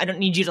I don't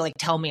need you to like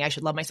tell me I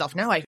should love myself.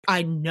 Now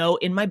I know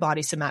in my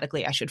body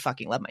somatically I should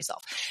fucking love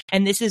myself.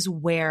 And this is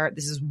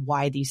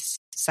why these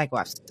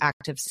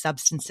psychoactive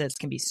substances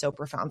can be so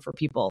profound for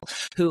people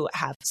who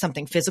have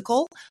something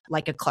physical,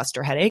 like a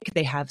cluster headache.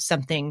 They have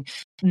something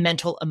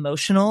mental,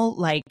 emotional,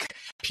 like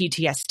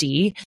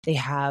PTSD. They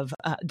have,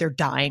 they're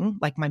dying,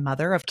 like my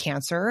mother, of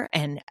cancer,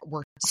 and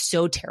we're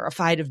so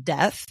terrified of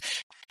death.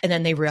 And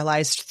then they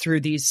realized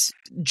through these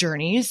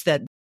journeys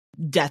that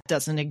death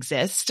doesn't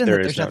exist and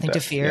that there's nothing to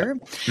fear,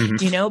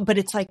 but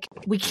it's like,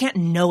 we can't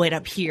know it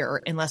up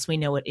here unless we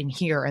know it in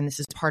here. And this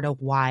is part of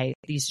why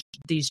these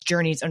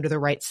journeys under the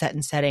right set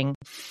and setting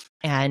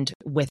and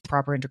with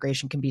proper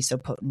integration can be so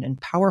potent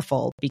and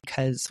powerful,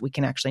 because we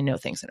can actually know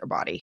things in our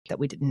body that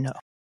we didn't know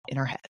in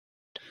our head.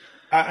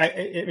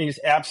 I mean, it's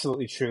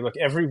absolutely true. Look,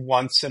 every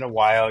once in a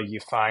while you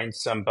find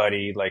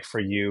somebody, like for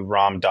you,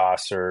 Ram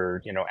Dass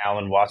or,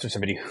 Alan Watts, or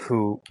somebody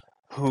who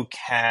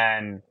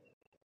can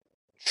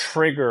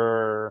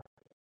trigger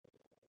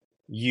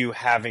you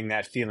having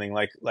that feeling,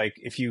 like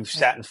if you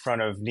sat in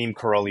front of Neem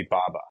Karoli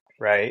Baba,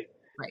 right?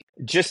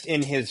 Just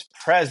in his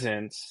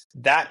presence,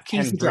 that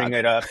can bring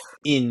it up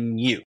in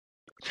you,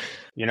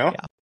 Yeah.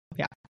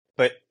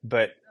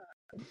 But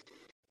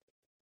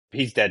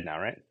he's dead now,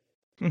 right?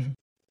 Mm-hmm.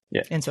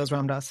 Yeah. And so is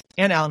Ram Dass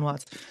and Alan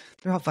Watts.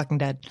 They're all fucking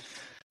dead.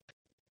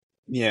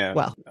 Yeah.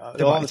 Well,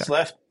 all that's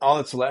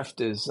left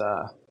is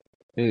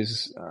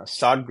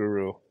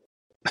Sadhguru.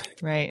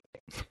 Right.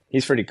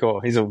 He's pretty cool.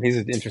 He's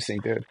an interesting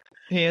dude.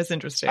 He is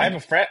interesting. I have a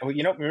friend,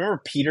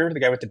 remember Peter, the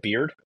guy with the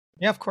beard?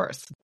 Yeah, of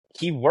course.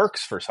 He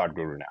works for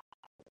Sadhguru now.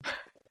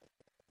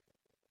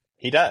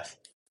 He does.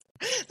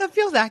 That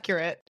feels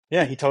accurate.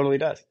 Yeah, he totally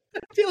does.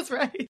 That feels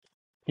right.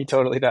 He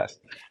totally does.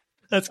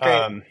 That's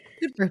great.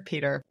 Good for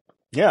Peter.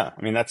 Yeah,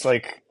 I mean, that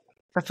feels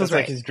right.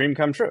 like his dream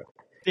come true.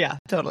 Yeah,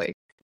 totally.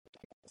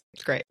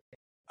 It's great.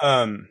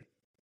 But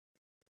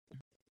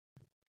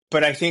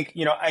I think,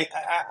 I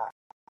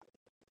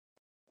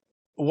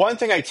one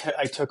thing I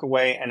took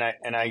away, and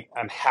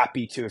I'm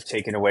happy to have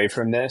taken away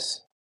from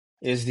this,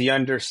 is the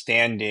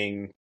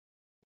understanding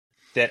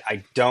that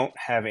I don't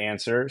have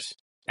answers,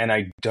 and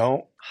I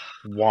don't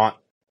want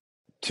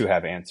to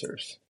have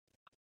answers.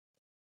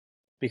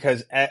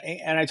 Because,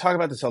 and I talk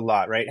about this a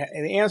lot, right?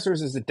 And the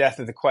answers is the death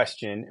of the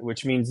question,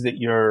 which means that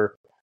you're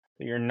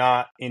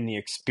not in the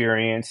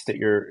experience, that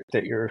you're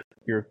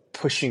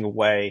pushing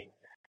away.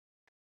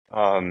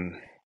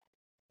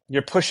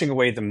 You're pushing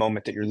away the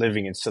moment that you're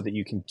living in so that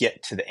you can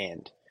get to the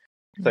end.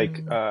 It's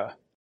like,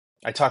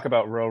 I talk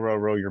about row, row,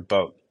 row your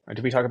boat.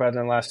 Did we talk about it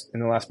in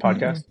the last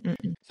podcast?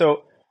 Mm-hmm.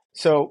 So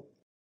So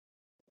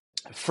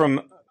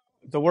from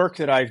the work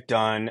that I've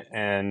done,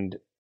 and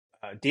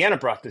Deanna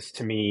brought this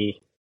to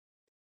me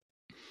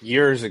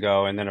years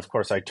ago, and then of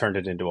course I turned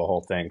it into a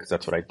whole thing because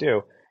that's what I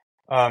do.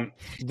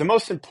 The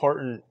most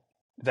important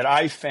that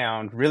I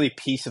found really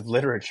piece of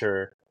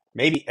literature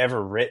maybe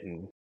ever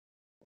written,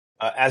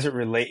 as it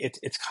relates,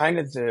 it's kind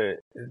of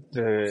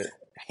the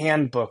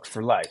handbook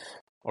for life,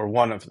 or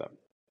one of them.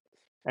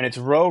 And it's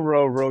row,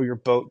 row, row your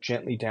boat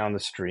gently down the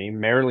stream.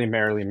 Merrily,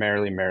 merrily,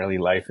 merrily, merrily,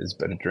 life is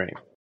but a dream.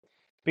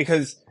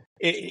 Because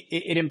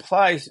it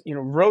implies,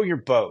 row your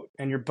boat,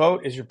 and your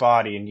boat is your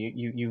body, and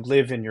you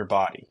live in your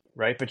body,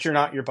 right? But you're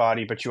not your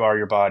body, but you are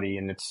your body,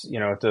 and it's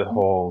the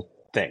whole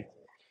thing.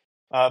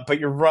 But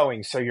you're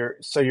rowing, so you're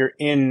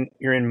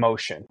in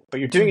motion, but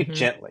you're doing it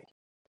gently.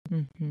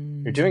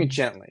 You're doing it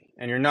gently,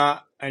 and you're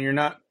not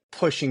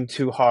pushing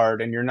too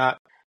hard, and you're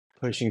not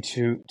pushing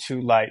too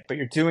light, but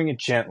you're doing it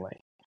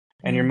gently,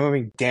 and you're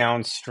moving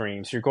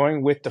downstream. So you're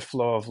going with the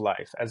flow of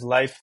life. As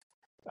life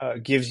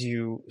gives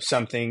you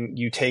something,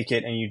 you take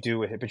it and you do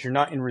with it, but you're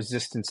not in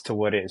resistance to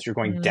what is. You're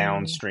going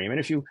downstream, and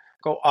if you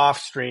go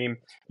off stream,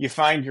 you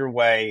find your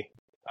way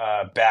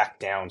back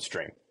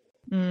downstream,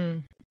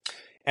 and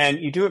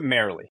you do it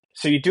merrily.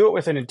 So you do it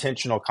with an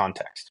intentional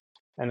context,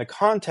 and the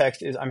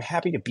context is, I'm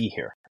happy to be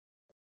here,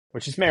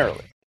 which is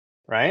merrily,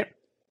 right?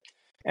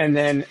 And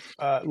then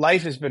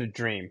life has been a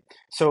dream.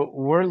 So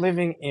we're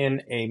living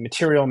in a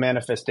material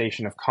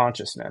manifestation of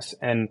consciousness,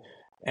 and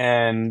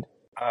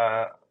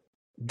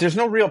there's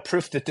no real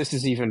proof that this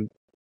is even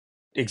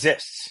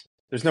exists.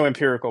 There's no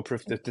empirical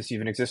proof that this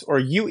even exists, or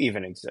you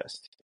even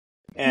exist.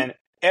 And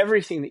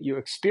everything that you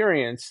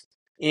experience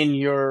in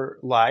your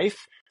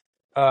life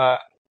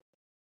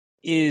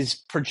is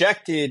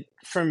projected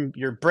from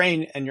your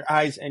brain and your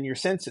eyes and your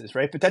senses,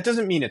 right? But that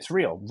doesn't mean it's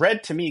real.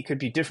 Red to me could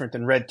be different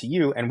than red to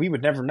you, and we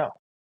would never know.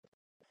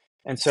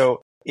 And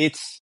so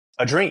it's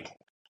a dream,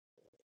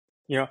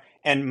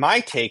 and my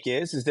take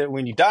is that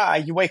when you die,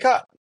 you wake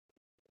up.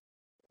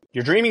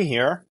 You're dreaming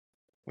here.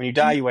 When you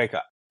die, you wake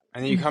up,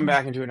 and then you come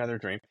back into another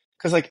dream.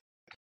 Because,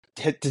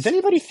 does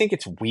anybody think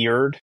it's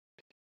weird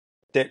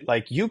that,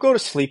 you go to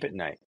sleep at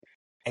night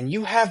and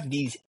you have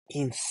these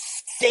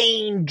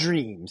insane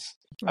dreams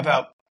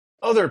about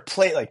other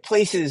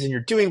places, and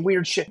you're doing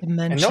weird shit,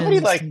 Dimensions,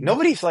 and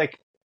nobody's like,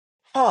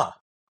 huh,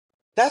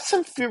 that's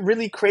some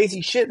really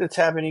crazy shit that's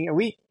happening, and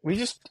we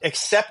just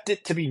accept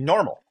it to be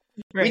normal.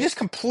 Right. We just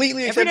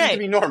completely accept it to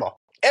be normal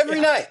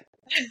every night.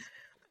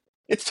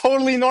 It's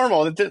totally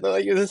normal that this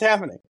is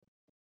happening.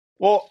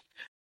 Well,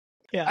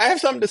 I have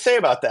something to say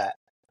about that.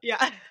 Yeah.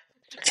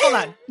 Hold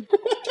on.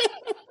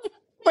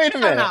 Wait a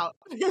minute. Out.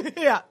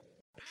 Yeah.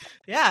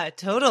 Yeah,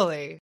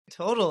 totally.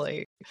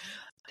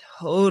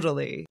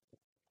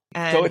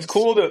 And so it's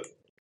cool to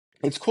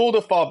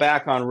fall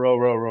back on row,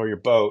 row, row your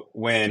boat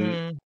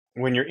when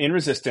you're in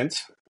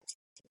resistance,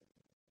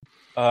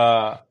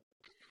 when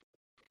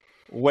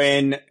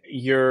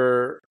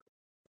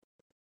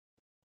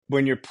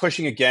you're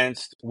pushing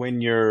against,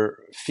 when you're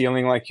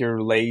feeling like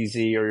you're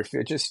lazy, or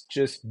you're just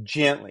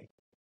gently,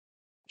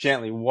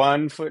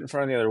 one foot in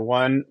front of the other,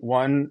 one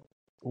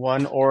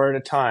oar at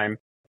a time,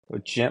 go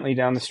gently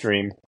down the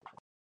stream.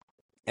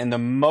 And the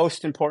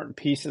most important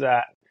piece of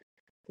that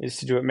is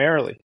to do it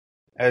merrily,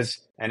 and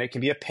it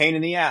can be a pain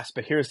in the ass,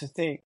 but here's the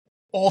thing.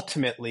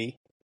 Ultimately,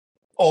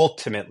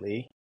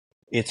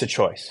 it's a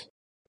choice.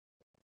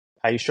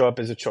 How you show up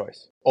is a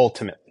choice.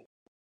 Ultimately.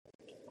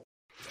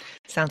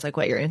 Sounds like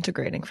what you're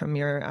integrating from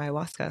your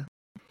ayahuasca.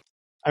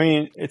 I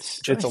mean,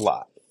 it's a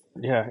lot.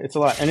 Yeah, it's a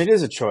lot. And it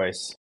is a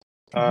choice.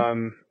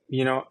 And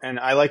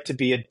I like to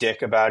be a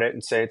dick about it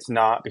and say it's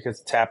not, because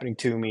it's happening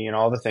to me and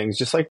all the things,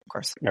 just like, of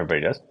course,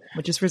 everybody does.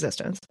 Which is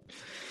resistance.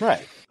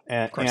 Right.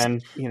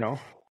 And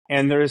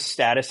there is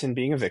status in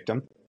being a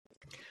victim,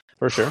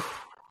 for sure.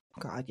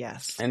 God,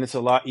 yes. And it's a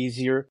lot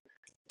easier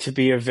to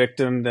be a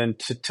victim than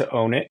to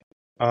own it.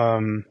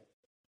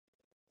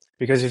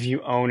 Because if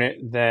you own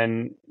it,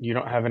 then you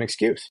don't have an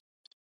excuse.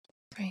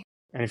 Right.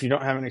 And if you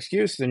don't have an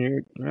excuse, then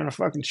you're going to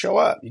fucking show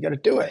up. You got to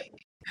do it.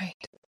 Right.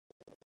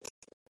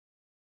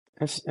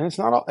 It's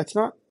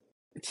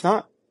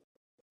not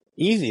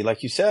easy,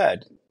 like you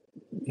said.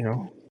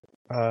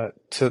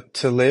 To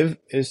live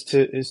is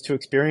to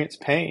experience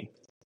pain.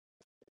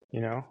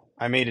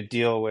 I made a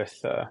deal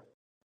with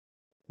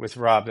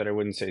Rob that I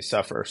wouldn't say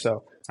suffer,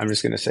 so I'm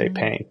just going to say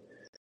pain.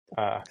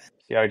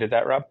 See how I did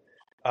that, Rob?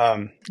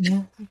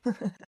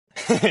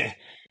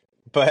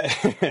 but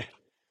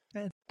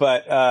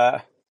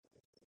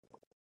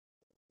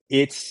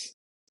it's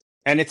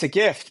a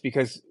gift,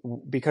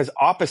 because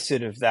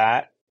opposite of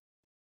that,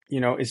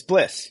 is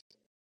bliss.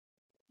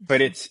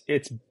 But it's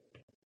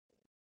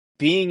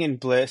being in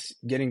bliss,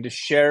 getting to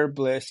share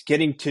bliss,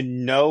 getting to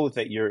know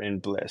that you're in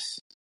bliss,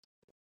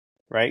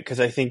 right? Because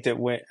I think that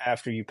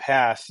after you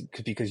pass,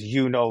 because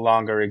you no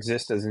longer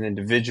exist as an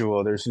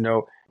individual, there's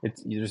no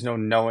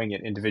knowing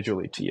it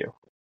individually to you,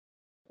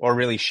 or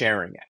really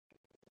sharing it.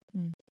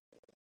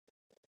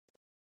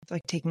 It's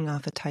like taking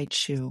off a tight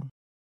shoe,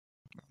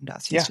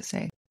 Das used to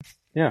say.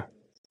 Yeah.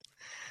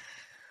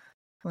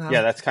 Wow.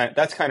 that's kind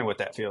of what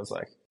that feels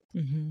like.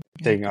 You're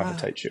Taking like, off a oh,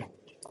 tight shoe.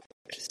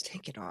 just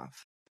take it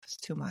off. It's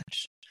too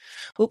much.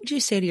 What would you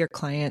say to your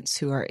clients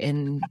who are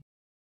in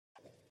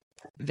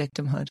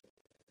victimhood,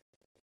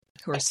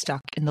 who are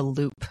stuck in the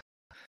loop?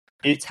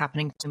 It's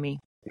happening to me.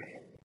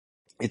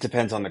 It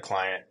depends on the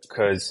client,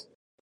 because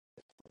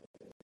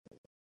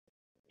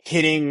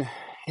hitting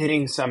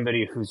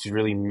somebody who's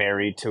really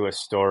married to a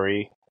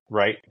story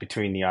right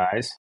between the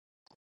eyes.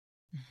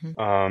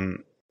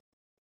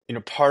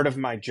 Part of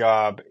my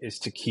job is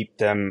to keep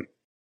them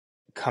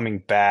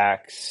coming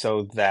back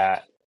so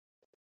that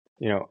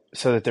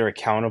they're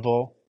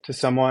accountable to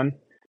someone,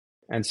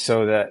 and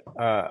so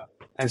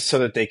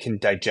that they can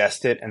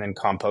digest it and then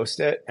compost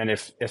it. And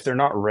if they're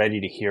not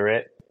ready to hear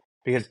it,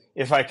 because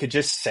if I could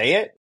just say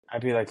it,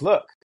 I'd be like,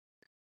 look,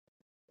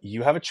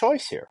 you have a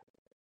choice here.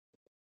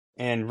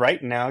 And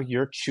right now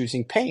you're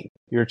choosing pain.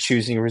 You're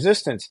choosing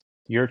resistance.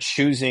 You're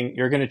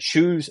going to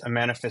choose a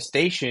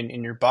manifestation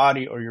in your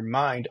body or your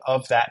mind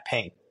of that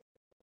pain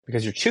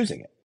because you're choosing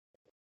it.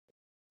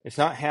 It's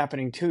not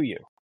happening to you.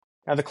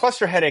 Now, the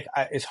cluster headache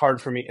is hard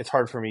for me.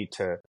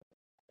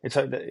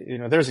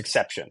 There's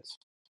exceptions,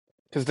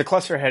 because the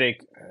cluster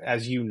headache,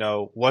 as you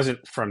know,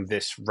 wasn't from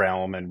this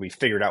realm, and we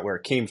figured out where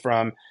it came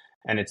from,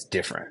 and it's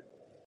different.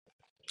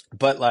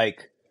 But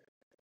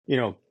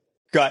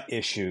gut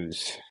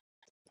issues,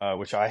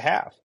 which I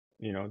have,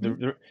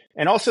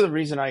 and also the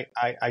reason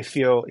I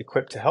feel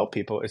equipped to help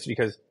people is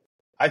because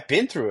I've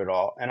been through it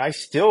all, and I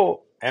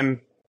still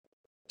am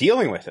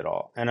dealing with it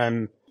all, and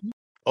I'm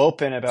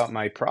open about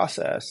my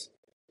process.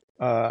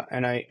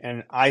 And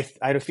I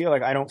feel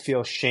like I don't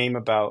feel shame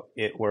about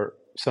it where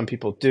some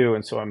people do,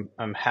 and so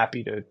I'm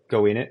happy to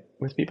go in it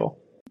with people.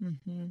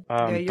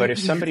 But if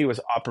somebody was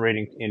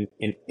operating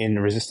in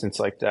resistance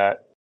like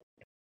that,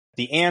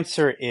 the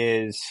answer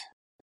is,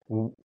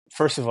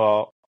 first of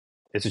all,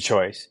 it's a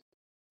choice.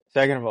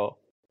 Second of all,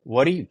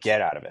 what do you get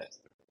out of it?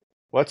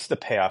 What's the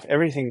payoff?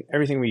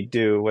 Everything we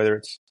do,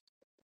 whether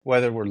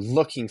we're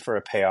looking for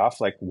a payoff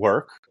like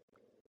work,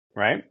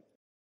 right,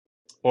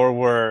 or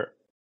we're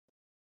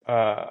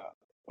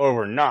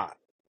not,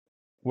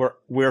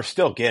 we're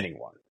still getting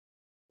one.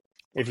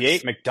 If you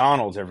ate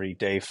McDonald's every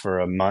day for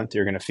a month,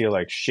 you're going to feel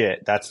like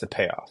shit. That's the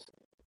payoff.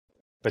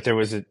 But there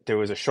was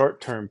a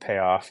short-term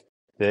payoff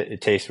that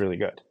it tastes really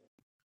good.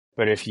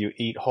 But if you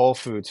eat Whole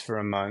Foods for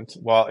a month,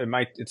 well,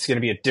 it's going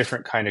to be a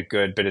different kind of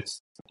good, but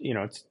it's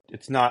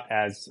not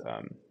as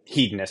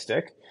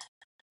hedonistic.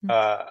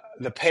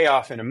 The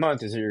payoff in a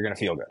month is that you're going to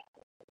feel good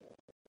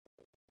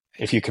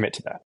if you commit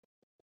to that.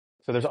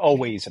 So there's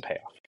always a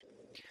payoff.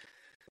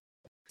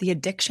 The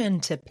addiction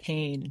to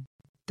pain.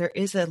 There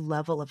is a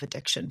level of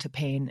addiction to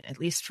pain, at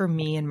least for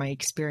me in my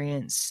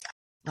experience,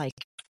 like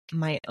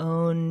my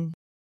own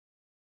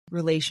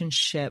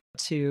relationship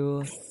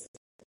to,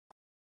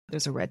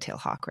 there's a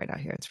red-tailed hawk right out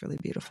here. It's really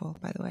beautiful,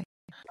 by the way.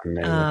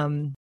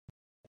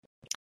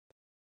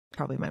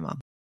 Probably my mom.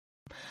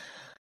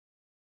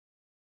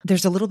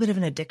 There's a little bit of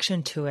an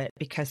addiction to it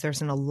because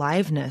there's an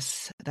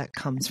aliveness that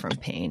comes from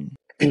pain.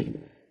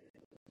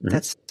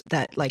 It's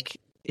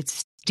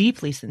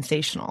deeply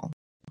sensational.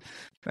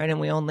 Right.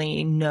 And we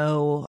only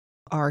know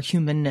our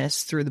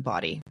humanness through the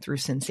body, through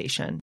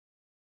sensation.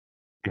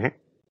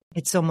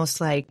 It's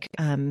almost like,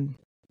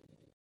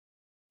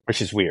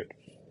 which is weird.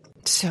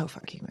 So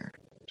fucking weird.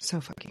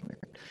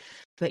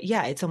 But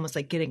yeah, it's almost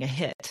like getting a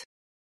hit,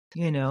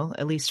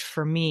 at least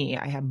for me.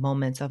 I have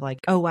moments of like,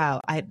 oh,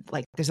 wow.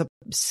 There's a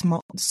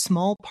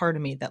small part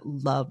of me that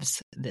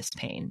loves this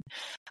pain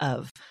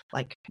of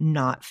like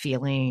not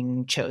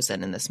feeling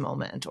chosen in this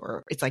moment,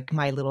 or it's like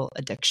my little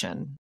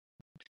addiction.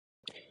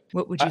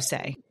 What would you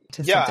say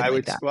to something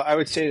like that? Well, I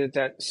would say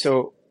that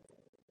so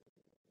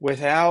if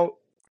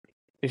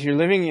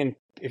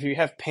you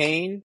have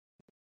pain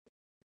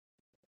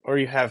or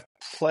you have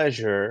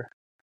pleasure,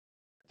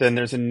 then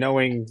there's a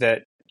knowing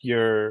that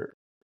you're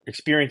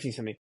experiencing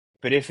something.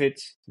 But if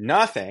it's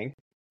nothing,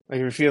 like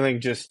you're feeling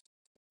just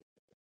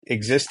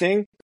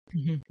existing,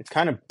 it's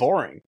kind of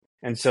boring.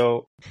 And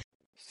so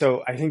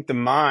I think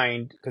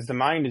because the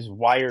mind is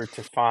wired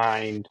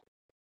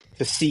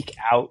to seek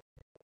out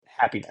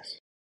happiness.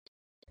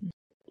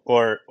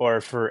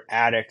 Or for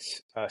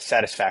addicts,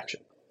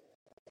 satisfaction.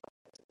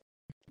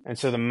 And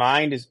so the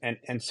mind is,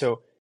 and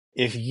so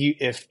if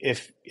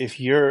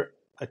you're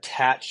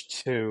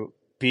attached to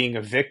being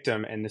a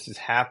victim and this is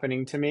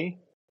happening to me,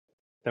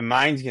 the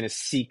mind's going to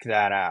seek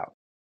that out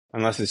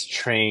unless it's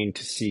trained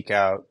to seek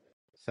out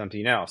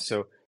something else.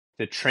 So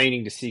the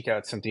training to seek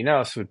out something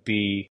else would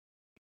be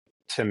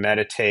to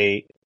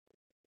meditate,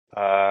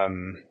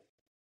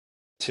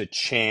 to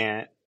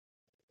chant,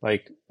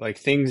 like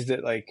things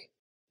that like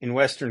in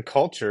Western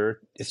culture,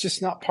 it's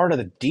just not part of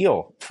the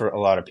deal for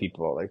a lot of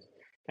people. Like,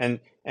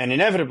 and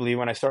inevitably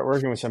when I start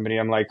working with somebody,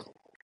 I'm like,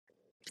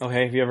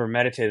 okay, have you ever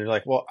meditated?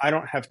 Like, well, I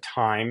don't have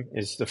time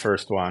is the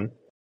first one.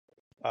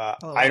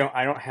 I don't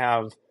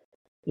have,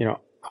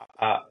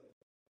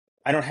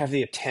 I don't have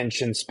the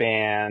attention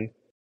span.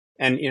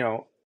 And,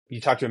 you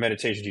talk to a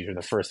meditation teacher,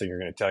 the first thing you're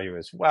going to tell you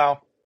is,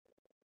 well,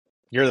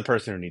 you're the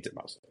person who needs it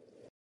most.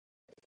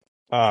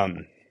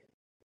 Um,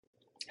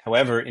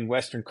 However, in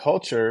Western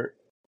culture,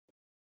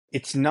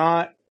 it's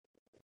not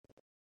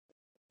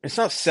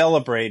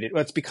celebrated.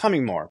 Well, it's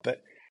becoming more,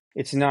 but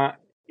it's not.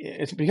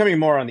 It's becoming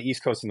more on the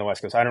East Coast and the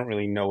West Coast. I don't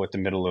really know what the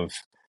middle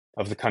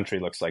of the country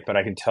looks like, but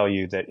I can tell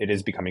you that it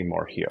is becoming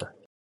more here.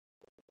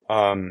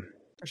 For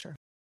sure.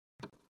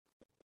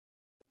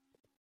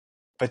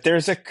 But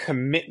there's a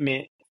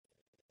commitment,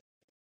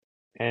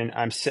 and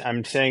I'm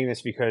saying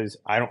this because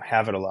I don't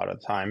have it a lot of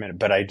the time,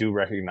 but I do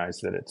recognize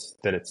that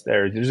it's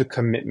there. There's a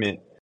commitment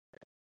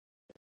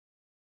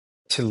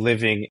to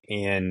living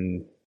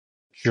in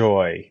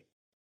joy,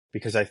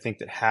 because I think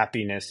that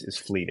happiness is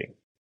fleeting.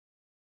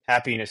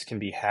 Happiness can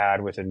be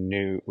had with a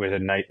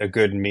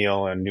good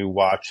meal, a new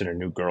watch, and a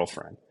new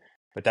girlfriend,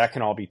 but that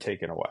can all be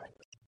taken away.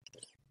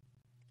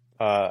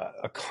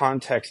 A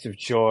context of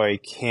joy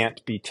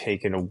can't be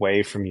taken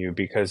away from you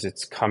because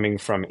it's coming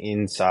from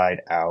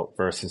inside out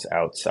versus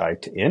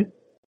outside to in.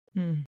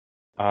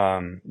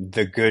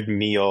 The good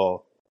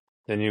meal,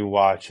 the new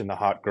watch, and the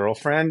hot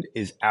girlfriend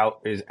is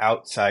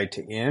outside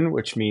to in,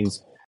 which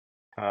means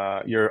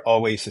you're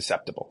always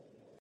susceptible.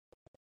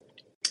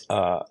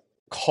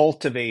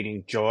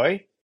 Cultivating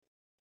joy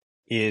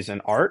is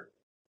an art.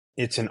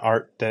 It's an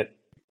art that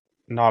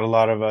not a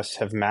lot of us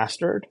have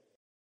mastered,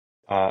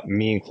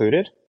 me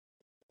included.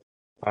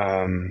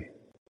 But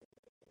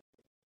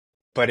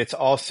it's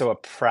also a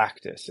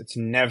practice. It's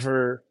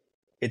never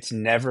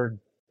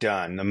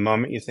done. The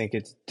moment you think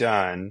it's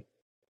done,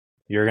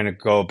 you're going to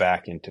go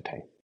back into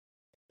pain.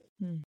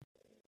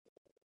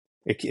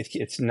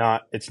 It's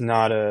not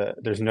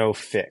there's no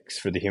fix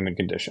for the human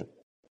condition.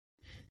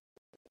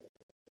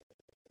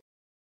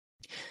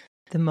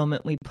 The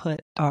moment we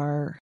put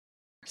our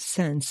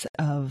sense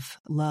of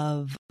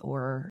love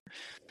or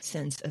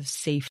sense of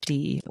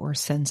safety or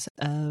sense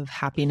of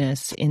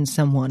happiness in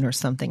someone or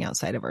something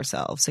outside of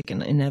ourselves, it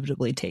can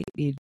inevitably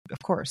be, of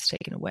course,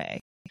 taken away.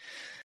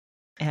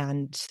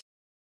 And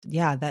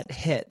yeah, that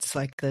hits.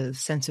 Like the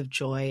sense of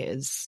joy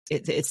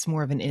it's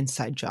more of an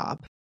inside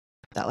job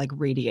that like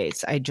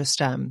radiates. I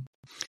just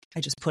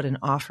put an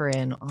offer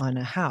in on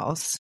a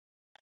house,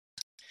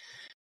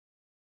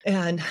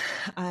 and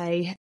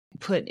I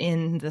put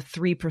in the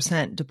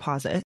 3%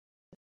 deposit,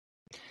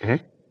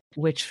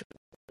 which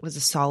was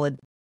a solid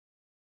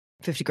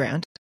 50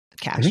 grand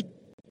cash.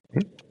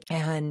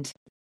 And,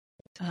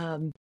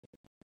 I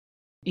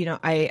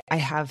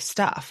have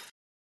stuff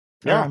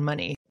around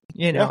money,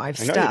 I have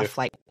stuff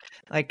like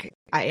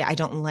I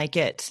don't like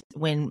it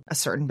when a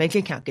certain bank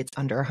account gets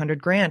under 100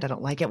 grand. I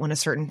don't like it when a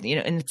certain,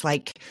 and it's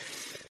like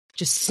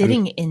just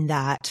sitting in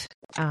that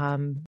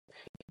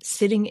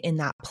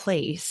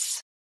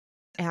place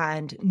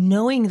and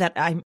knowing that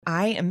I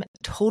am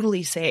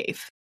totally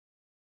safe.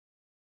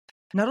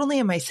 Not only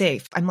am I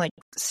safe, I'm like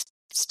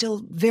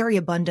still very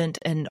abundant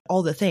and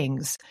all the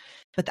things,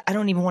 but I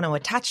don't even want to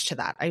attach to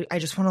that. I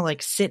just want to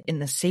like sit in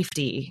the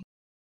safety,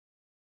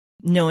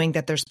 knowing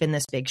that there's been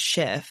this big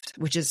shift,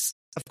 which is,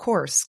 of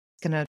course,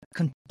 going to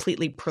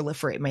completely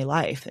proliferate my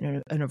life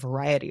in a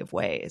variety of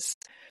ways.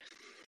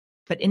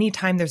 But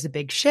anytime there's a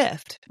big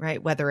shift, right,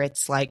 whether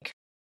it's like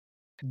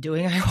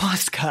doing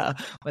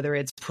ayahuasca, whether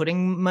it's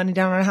putting money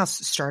down on a house,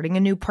 starting a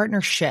new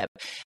partnership,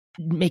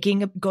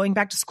 going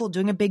back to school,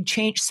 doing a big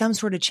change, some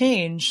sort of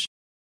change,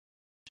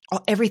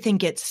 everything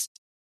gets.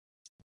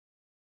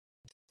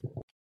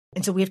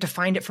 And so we have to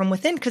find it from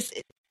within, because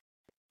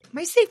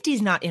my safety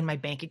is not in my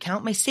bank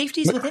account. My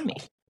safety is within me.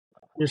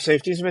 Your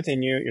safety is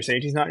within you. Your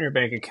safety is not in your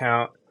bank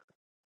account.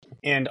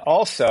 And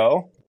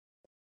also,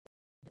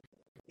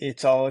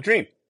 it's all a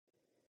dream.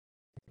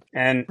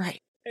 And right.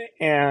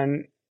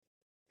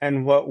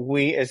 And what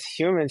we as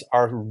humans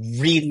are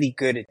really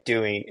good at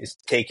doing is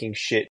taking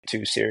shit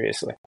too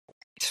seriously.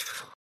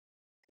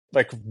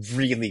 Like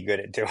really good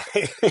at doing.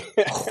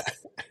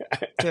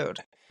 Dude,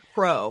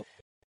 pro.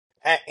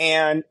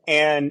 And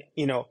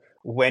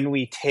when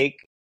we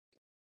take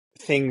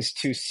things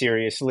too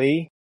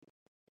seriously,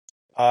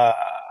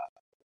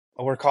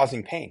 we're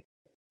causing pain.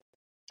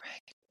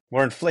 Right.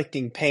 We're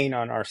inflicting pain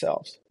on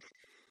ourselves.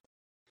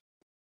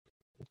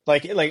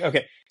 Like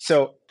okay,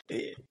 so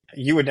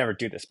you would never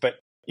do this, but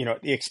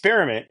the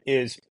experiment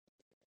is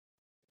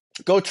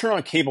go turn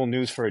on cable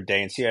news for a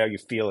day and see how you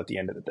feel at the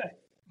end of the day.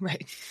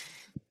 Right.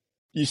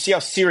 You see how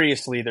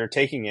seriously they're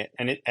taking it,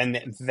 and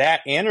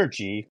that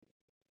energy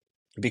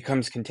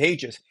becomes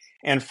contagious.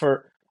 And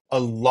for a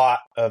lot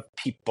of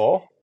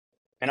people,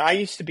 and I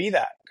used to be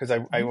that because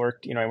I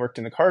worked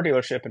in the car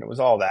dealership, and it was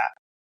all that.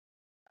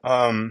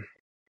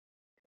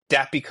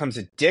 That becomes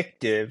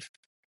addictive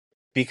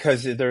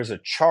because there's a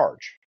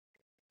charge,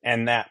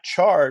 and that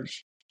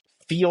charge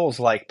feels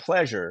like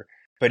pleasure,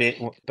 but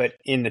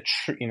in the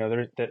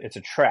it's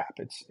a trap.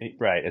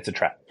 It's a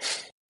trap.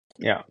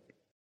 Yeah.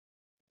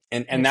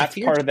 And that's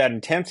part of that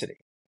intensity.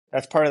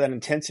 That's part of that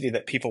intensity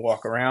that people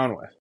walk around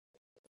with.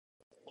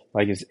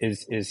 Like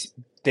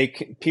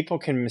people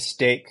can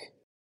mistake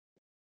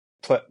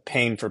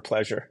pain for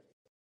pleasure.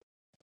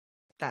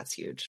 That's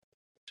huge.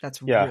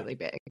 That's Yeah, really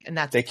big. And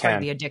that's they part of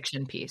can. the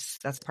addiction piece.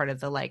 That's part of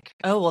the like,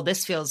 oh, well,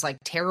 this feels like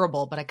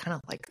terrible, but I kind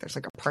of like, there's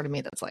like a part of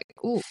me that's like,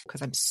 ooh,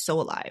 because I'm so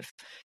alive.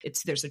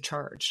 There's a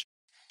charge.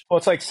 Well,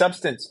 it's like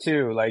substance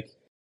too. Like,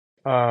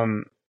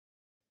 um,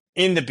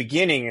 in the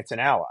beginning, it's an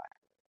ally.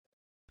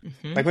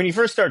 Mm-hmm. Like when you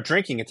first start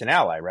drinking, it's an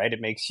ally, right?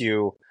 It makes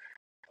you,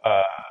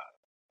 uh,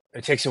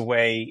 it takes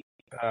away,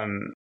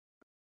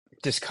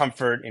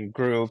 discomfort in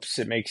groups.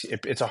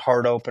 It's a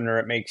heart opener.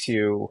 It makes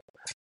you,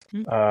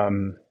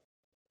 um,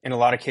 in a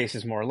lot of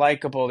cases, more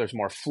likable. There's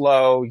more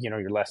flow.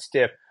 You're less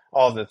stiff.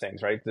 All the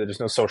things, right? There's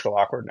no social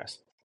awkwardness.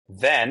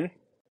 Then,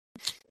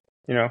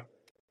 you know,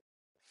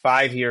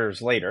 5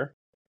 years later,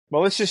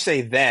 well, let's just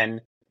say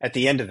then at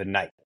the end of the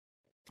night,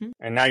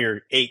 and now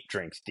you're 8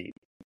 drinks deep.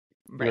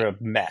 Right. You're a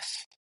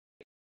mess,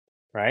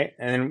 right?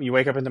 And then you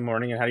wake up in the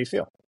morning, and how do you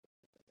feel?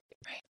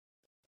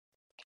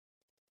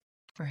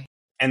 Right.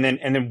 And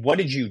then what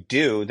did you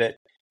do that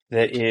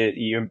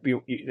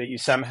you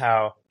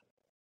somehow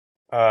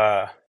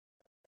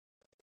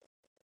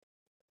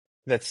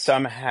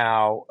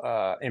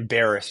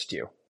embarrassed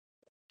you?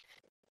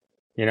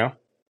 Yeah.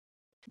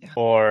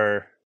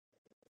 Or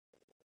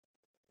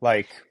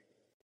like,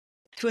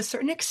 to a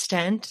certain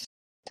extent,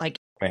 like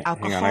wait,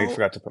 alcohol. hang on, I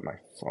forgot to put my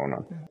phone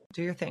on.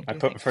 Do your thing.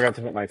 Forgot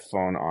to put my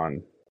phone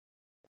on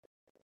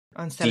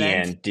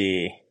silent.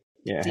 DND.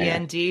 Yeah,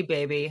 DND,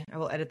 baby. I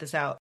will edit this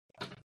out.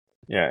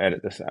 Yeah,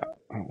 edit this out.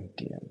 Oh,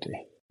 DND.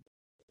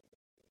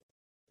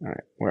 All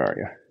right, where are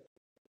you?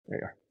 There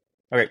you are.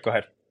 Okay, go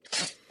ahead.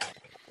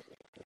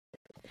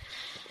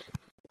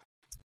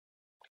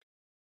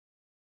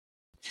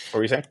 What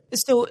were you saying?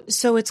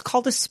 So it's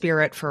called a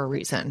spirit for a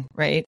reason,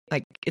 right?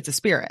 Like it's a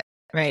spirit,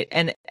 right?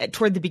 And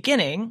toward the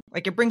beginning,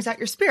 like it brings out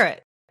your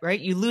spirit, right?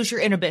 You lose your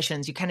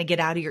inhibitions. You kind of get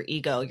out of your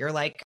ego. You're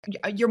like,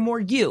 you're more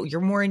you.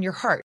 You're more in your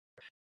heart.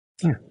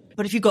 Yeah.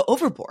 But if you go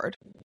overboard,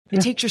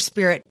 it takes your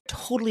spirit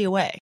totally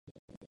away.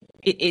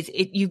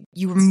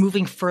 You're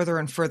moving further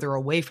and further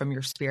away from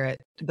your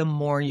spirit the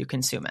more you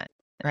consume it,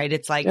 right?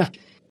 It's like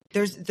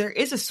there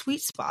is a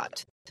sweet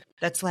spot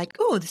that's like,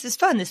 oh, this is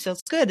fun. This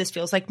feels good. This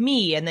feels like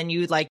me. And then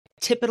you like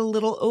tip it a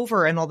little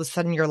over and all of a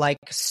sudden you're like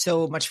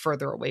so much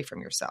further away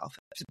from yourself,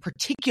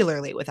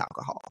 particularly with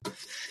alcohol.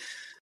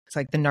 It's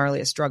like the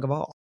gnarliest drug of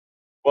all.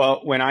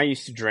 Well, when I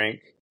used to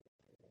drink,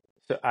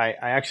 so I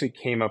actually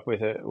came up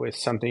with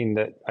something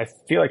that I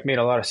feel like made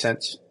a lot of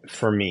sense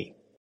for me.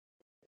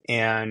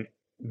 And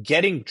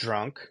getting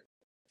drunk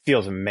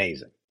feels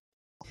amazing.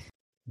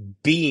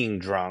 Being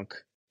drunk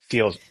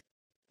feels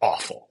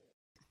awful.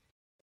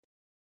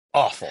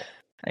 Awful.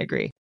 I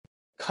agree.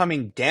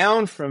 Coming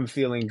down from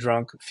feeling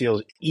drunk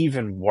feels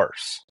even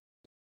worse.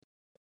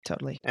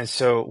 Totally. And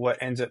so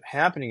what ends up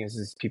happening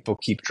is people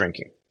keep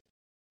drinking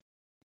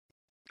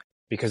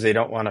because they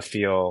don't want to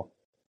feel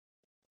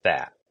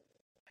that.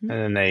 And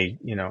then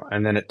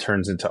and then it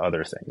turns into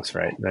other things,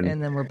 right?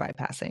 And then we're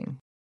bypassing.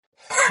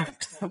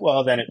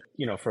 Well, then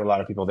for a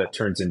lot of people that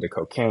turns into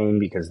cocaine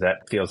because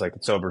that feels like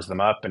it sobers them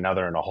up, and now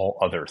they're in a whole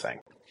other thing.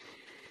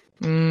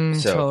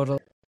 Totally.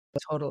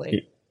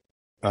 Totally.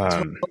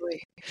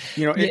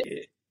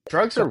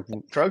 Drugs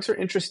are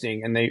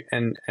interesting,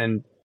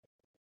 and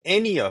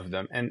any of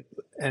them,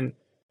 and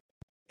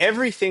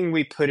everything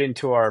we put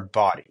into our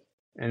body,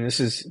 and this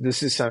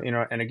is some,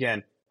 and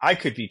again, I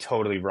could be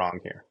totally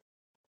wrong here,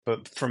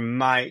 but from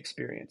my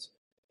experience,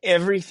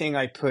 everything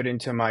I put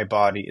into my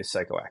body is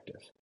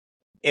psychoactive.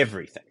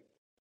 Everything.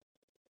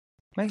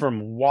 Right.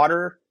 From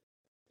water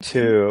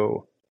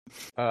to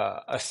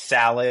a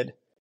salad,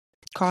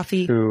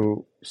 coffee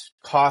to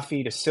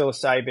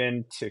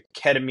psilocybin, to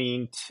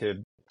ketamine,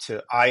 to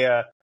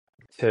Aya,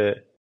 to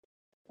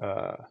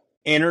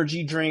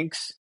energy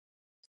drinks,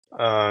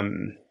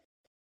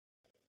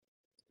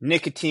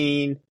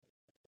 nicotine,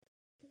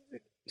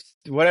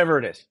 whatever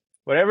it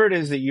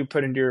is that you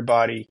put into your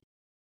body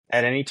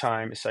at any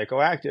time is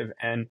psychoactive,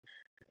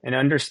 and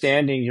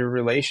understanding your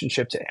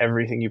relationship to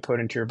everything you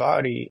put into your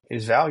body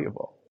is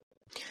valuable.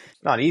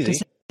 It's not easy.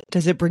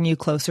 Does it bring you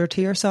closer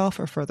to yourself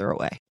or further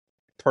away?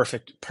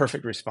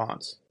 Perfect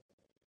response.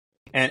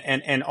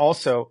 And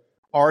also,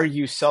 are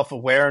you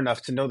self-aware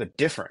enough to know the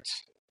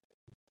difference?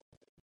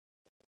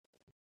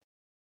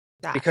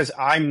 Because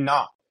I'm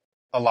not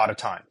a lot of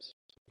times.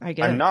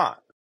 I'm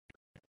not.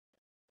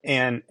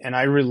 And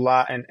I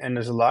rely, and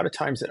there's a lot of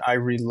times that I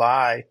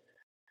rely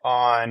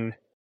on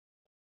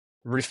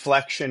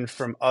reflection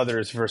from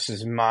others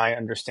versus my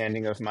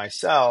understanding of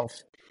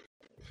myself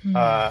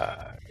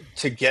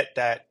to get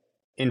that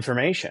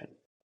information.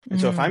 And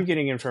so if I'm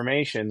getting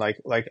information like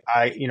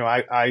I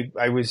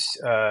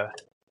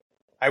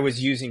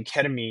was using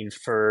ketamine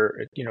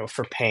for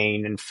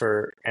pain and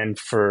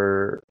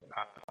for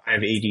I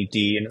have ADD,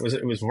 and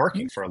it was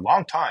working for a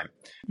long time.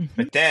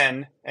 But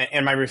then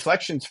and my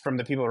reflections from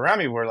the people around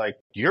me were like,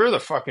 you're the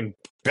fucking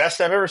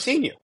best I've ever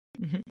seen you.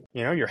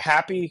 You're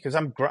happy because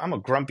I'm a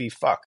grumpy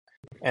fuck.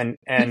 And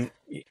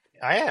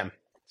I am.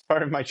 It's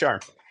part of my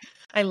charm.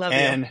 I love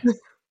you.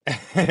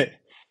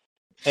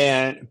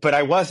 But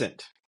I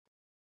wasn't.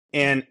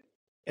 And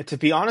to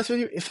be honest with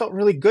you, it felt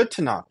really good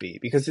to not be,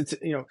 because it's,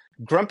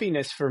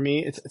 grumpiness for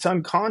me, it's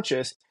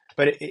unconscious,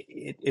 but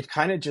it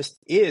kind of just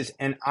is.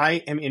 And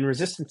I am in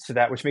resistance to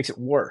that, which makes it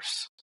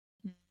worse.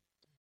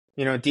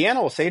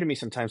 Deanna will say to me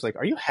sometimes, like,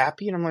 "Are you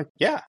happy?" And I'm like,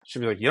 "Yeah."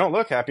 She'll be like, "You don't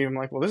look happy." I'm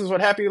like, "Well, this is what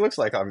happy looks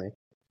like on me."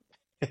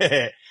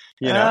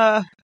 you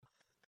know?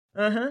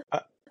 Uh-huh.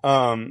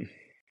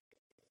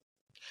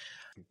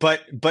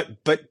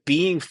 But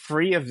being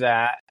free of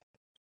that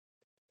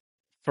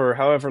for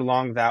however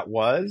long that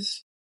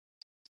was,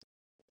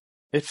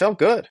 it felt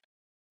good.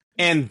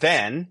 And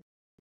then,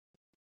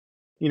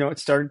 it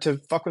started to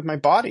fuck with my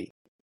body.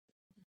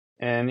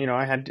 And,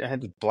 I had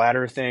the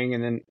bladder thing,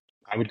 and then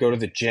I would go to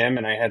the gym,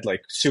 and I had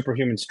like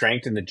superhuman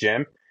strength in the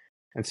gym.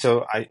 And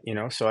so I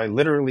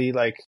literally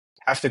like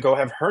have to go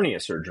have hernia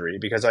surgery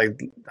because I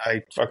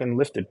fucking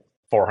lifted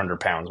 400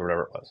 pounds or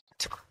whatever it was.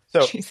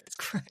 So Jesus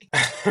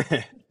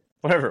Christ.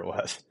 whatever it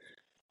was.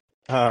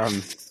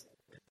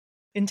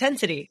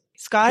 Intensity.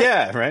 Scott,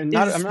 yeah, right. I'm is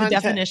not the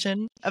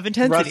definition of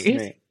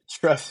intensity.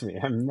 Trust me.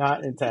 I'm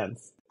not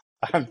intense.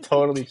 I'm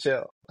totally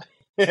chill.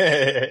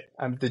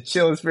 I'm the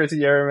chillest person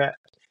you ever met.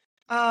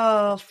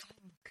 Oh,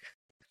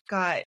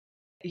 God,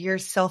 your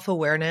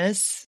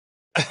self-awareness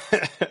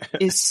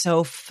is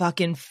so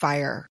fucking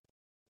fire.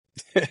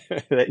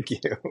 Thank you.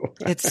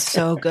 It's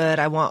so good.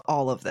 I want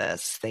all of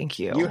this. Thank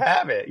you. You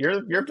have it.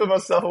 You're the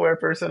most self-aware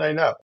person I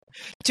know.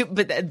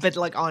 But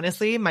like,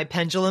 honestly, my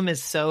pendulum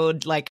is so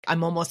like,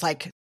 I'm almost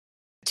like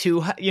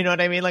too, you know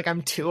what I mean? Like,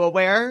 I'm too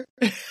aware.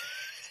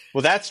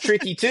 Well, that's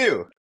tricky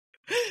too.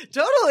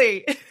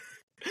 Totally.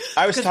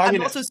 I'm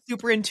I'm also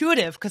super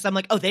intuitive because I'm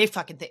like, oh, they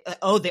fucking think,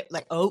 oh, they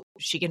like, oh,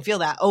 she can feel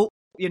that. Oh,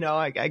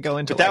 I go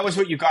into. But that was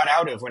what you got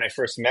out of when I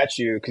first met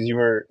you, because you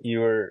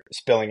were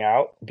spilling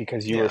out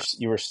because you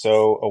were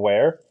so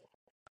aware.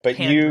 But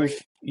you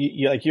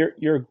like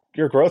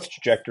your growth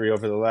trajectory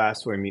over the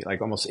last, when we meet,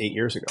 like almost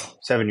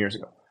 7 years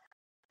ago,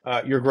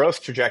 your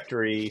growth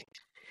trajectory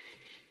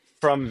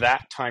from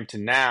that time to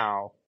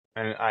now,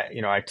 and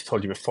I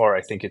told you before,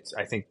 I think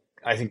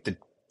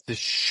the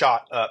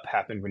shot up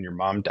happened when your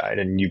mom died,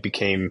 and you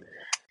became,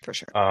 for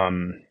sure,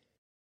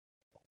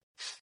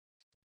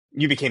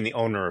 you became the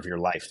owner of your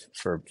life,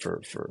 for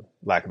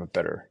lack of a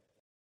better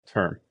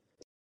term.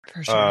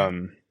 For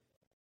sure.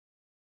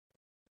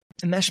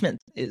 Enmeshment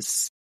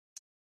is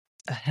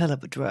a hell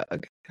of a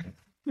drug.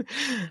 I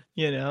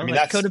mean,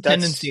 like,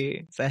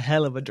 codependency is a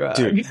hell of a drug.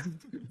 Dude,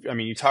 I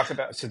mean, you talk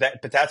about,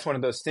 but that's one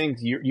of those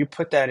things, you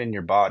put that in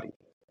your body.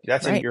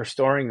 That's right. You're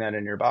storing that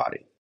in your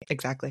body.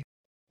 Exactly.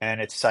 And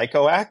it's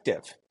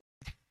psychoactive.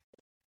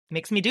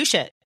 Makes me do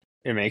shit.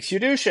 It makes you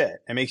do shit.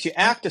 It makes you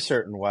act a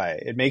certain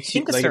way. It makes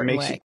you think a certain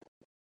way.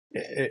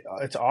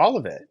 It's all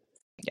of it.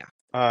 Yeah.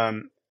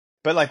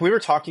 But like, we were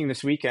talking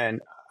this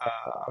weekend,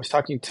 I was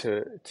talking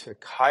to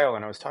Kyle,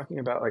 and I was talking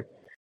about, like,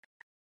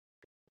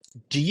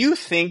 do you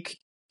think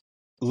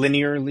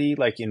linearly,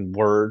 like in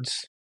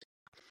words,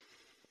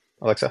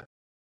 Alexa?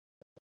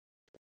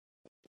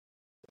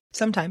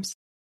 Sometimes.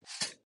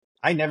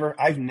 I've never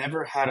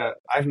had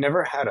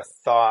a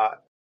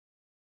thought.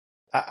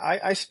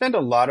 I spend a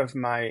lot of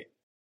my,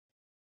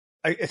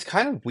 it's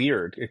kind of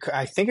weird.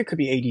 I think it could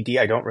be ADD.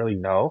 I don't really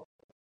know.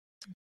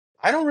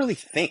 I don't really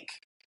think.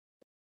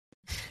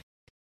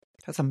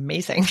 That's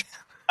amazing.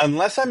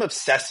 Unless I'm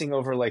obsessing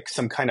over like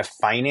some kind of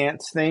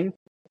finance thing.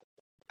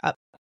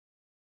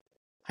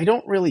 I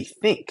don't really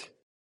think.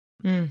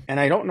 And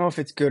I don't know if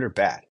it's good or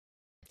bad.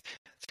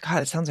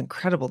 God, it sounds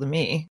incredible to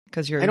me,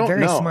 because you're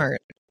very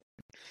smart.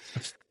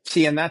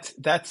 See, and that's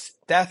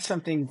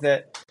something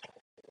that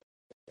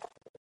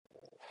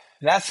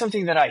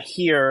I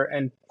hear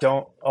and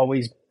don't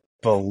always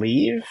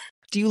believe.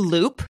 Do you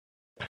loop?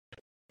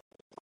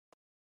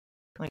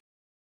 Like,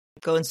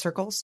 go in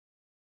circles?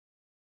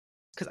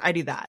 Because I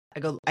do that.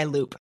 I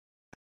loop.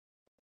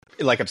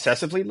 Like,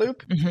 obsessively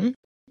loop? Mm-hmm.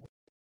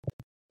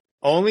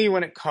 Only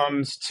when it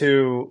comes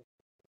to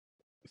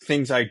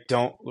things I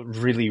don't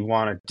really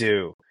want to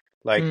do,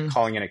 like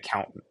calling an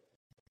accountant.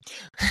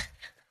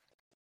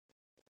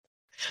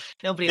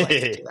 Nobody likes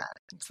to do that.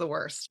 It's the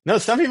worst. No,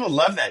 some people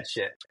love that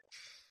shit.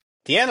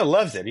 Deanna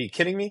loves it. Are you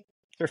kidding me?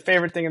 It's her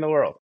favorite thing in the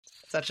world.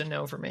 Such a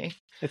no for me.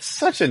 It's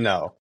such a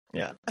no.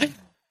 Yeah. What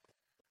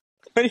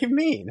do you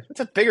mean? It's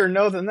a bigger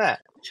no than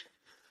that.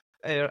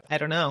 I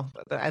don't know.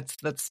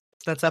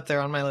 That's up there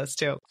on my list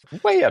too.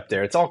 Way up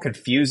there. It's all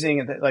confusing,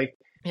 and like,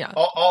 yeah,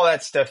 all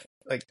that stuff,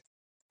 like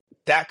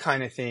that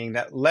kind of thing.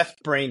 That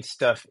left brain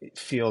stuff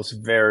feels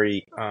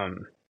very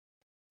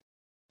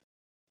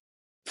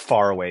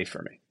far away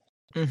for me.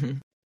 Mm-hmm.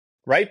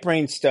 Right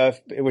brain stuff,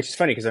 which is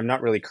funny because I'm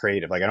not really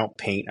creative. Like, I don't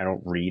paint, I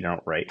don't read, I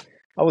don't write.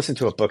 I'll listen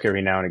to a book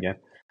every now and again.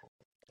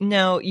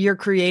 No, you're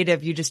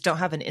creative. You just don't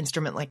have an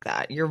instrument like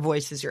that. Your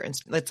voice is your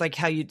instrument. It's like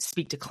how you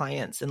speak to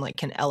clients and like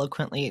can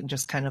eloquently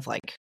just kind of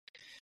like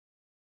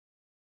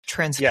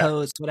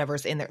transpose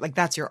whatever's in there. Like,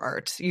 that's your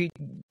art.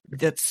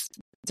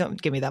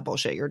 Don't give me that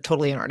bullshit. You're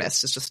totally an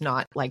artist. It's just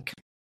not like,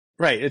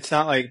 right. It's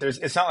not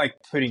like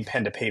putting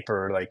pen to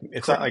paper.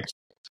 It's not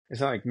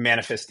like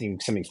manifesting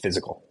something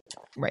physical.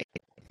 Right.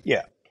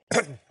 Yeah.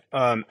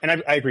 And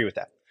I agree with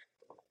that.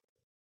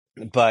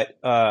 But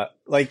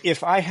like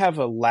if I have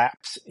a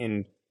lapse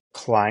in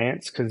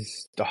clients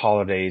because the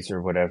holidays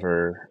or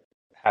whatever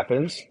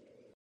happens,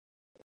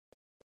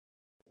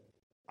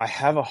 I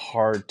have a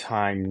hard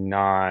time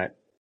not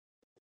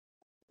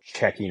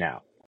checking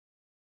out.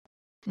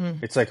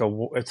 It's like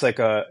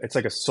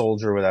a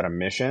soldier without a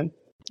mission,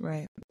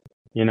 Right.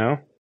 you know?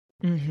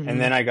 Mm-hmm. And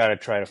then I got to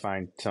try to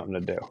find something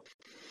to do,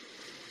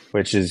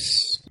 which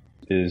is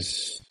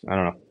I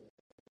don't know.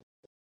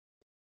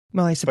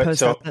 Well, I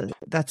suppose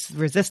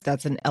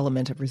that's an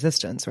element of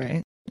resistance,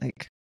 right?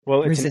 Like,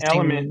 well, it's resisting an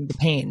element, the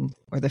pain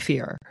or the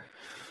fear.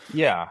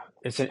 yeah.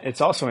 It's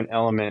also an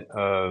element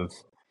of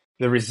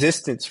the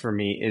resistance for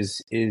me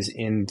is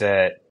in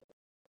that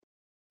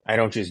I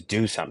don't just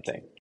do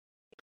something.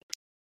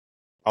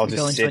 I'll You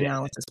just go into sit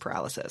analysis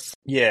paralysis.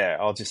 Yeah,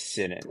 I'll just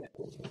sit in it.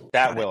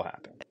 That will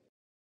happen.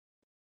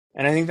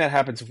 And I think that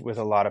happens with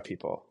a lot of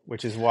people,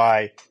 which is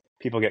why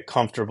people get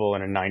comfortable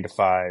in a 9 to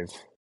 5.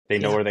 They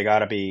know where they got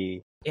to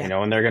be. They know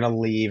when they're going to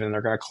leave and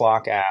they're going to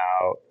clock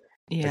out.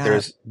 Yeah.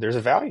 Like there's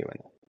a value in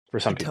it for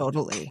some people.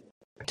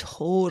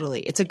 Totally.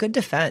 It's a good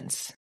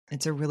defense.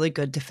 It's a really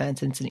good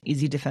defense. It's an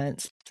easy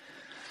defense.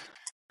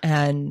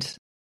 And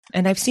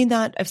I've seen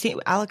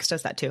Alex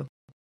does that too.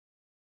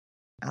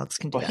 Alex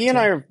can do that. Well, he and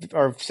I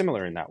are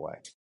similar in that way.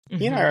 Mm-hmm.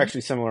 He and I are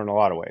actually similar in a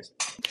lot of ways.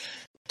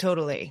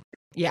 Totally.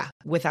 Yeah,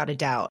 without a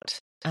doubt.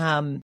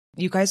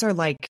 You guys are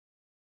like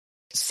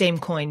same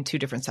coin, two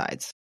different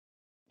sides.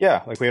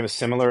 Yeah, like we have a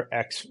similar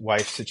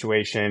ex-wife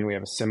situation. We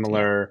have a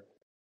similar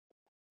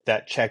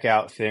that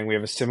checkout thing. We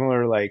have a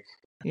similar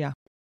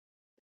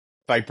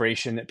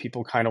vibration that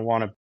people kind of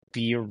want to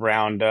be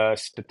around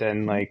us, but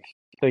then like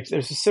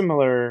there's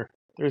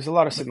a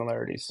lot of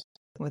similarities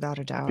without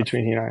a doubt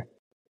between he and I.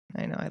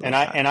 I know.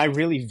 I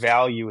really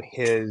value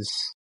his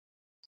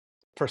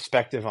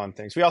perspective on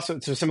things.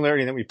 It's a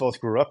similarity that we both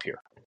grew up here.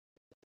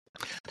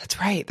 That's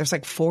right. There's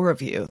like 4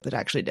 of you that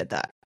actually did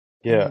that.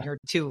 Yeah. And you're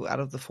 2 out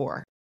of the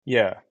 4.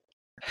 Yeah.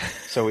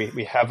 So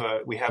we have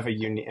a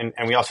unique,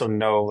 and we also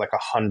know like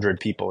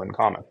 100 people in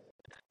common.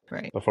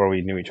 Right. Before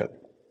we knew each other.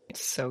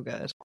 So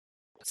good.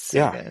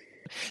 So good.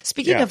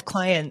 Speaking of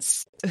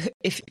clients,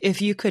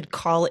 if you could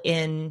call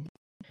in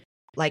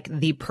like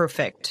the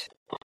perfect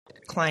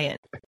client,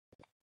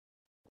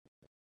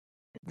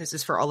 this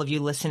is for all of you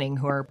listening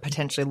who are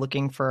potentially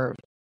looking for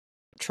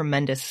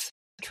tremendous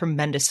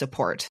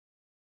support,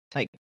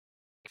 like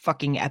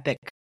fucking epic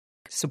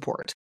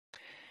support.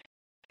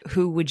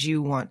 Who would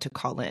you want to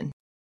call in?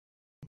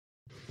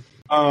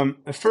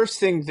 The first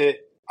thing that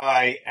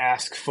I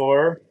ask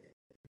for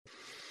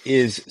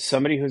is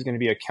somebody who's going to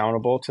be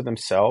accountable to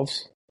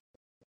themselves,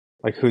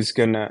 like who's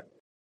gonna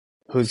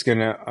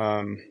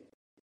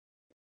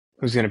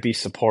be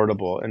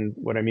supportable. And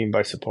what I mean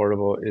by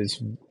supportable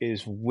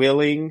is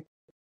willing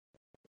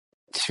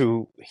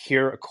to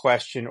hear a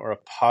question or a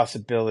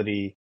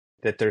possibility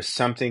that there's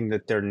something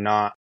that they're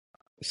not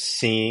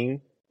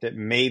seeing that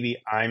maybe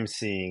I'm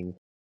seeing,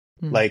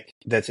 like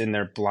that's in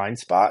their blind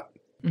spot.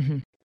 Mm-hmm.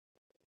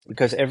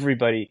 Because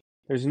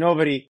there's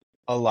nobody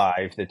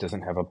alive that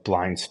doesn't have a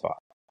blind spot.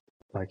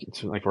 Like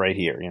it's like right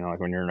here, like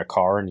when you're in a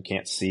car and you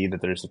can't see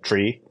that there's a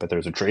tree, but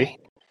there's a tree.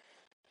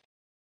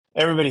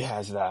 Everybody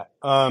has that.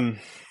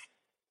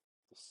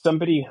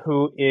 Somebody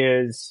who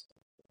is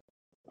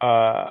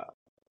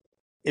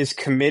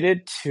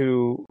committed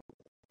to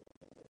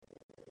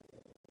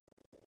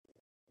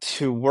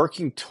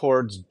working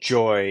towards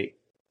joy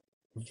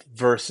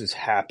versus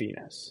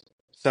happiness.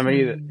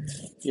 Somebody that,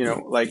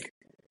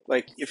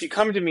 like if you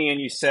come to me and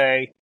you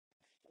say,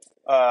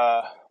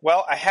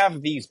 well, I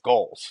have these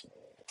goals.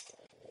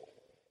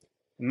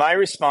 My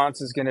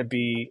response is going to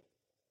be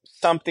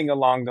something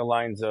along the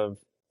lines of,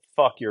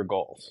 fuck your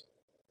goals.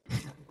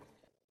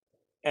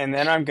 And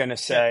then I'm going to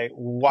say,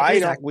 why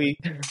don't we,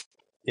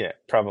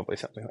 probably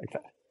something like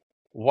that.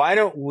 Why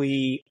don't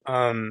we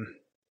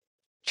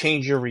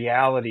change your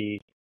reality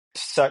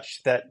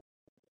such that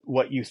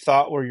what you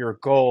thought were your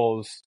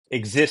goals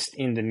exist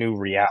in the new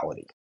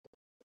reality?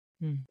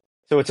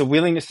 So it's a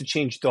willingness to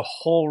change the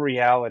whole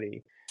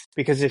reality,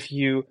 because if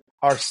you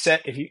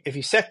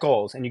set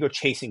goals and you go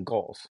chasing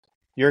goals,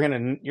 you're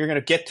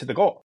gonna get to the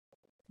goal,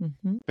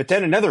 but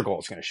then another goal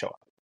is going to show up,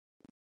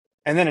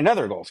 and then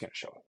another goal is going to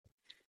show up,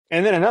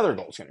 and then another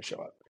goal is going to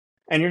show up,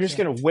 and you're just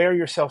going to wear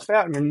yourself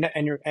out, and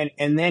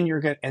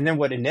then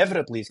what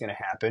inevitably is going to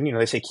happen?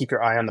 They say keep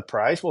your eye on the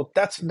prize. Well,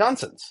 that's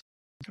nonsense.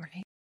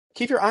 Right.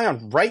 Keep your eye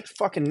on right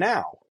fucking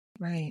now.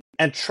 Right.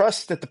 And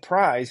trust that the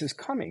prize is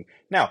coming.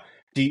 Now,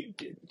 do you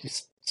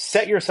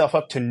set yourself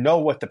up to know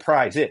what the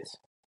prize is?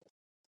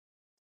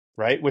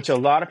 Right? Which a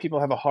lot of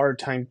people have a hard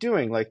time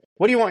doing. Like,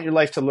 what do you want your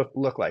life to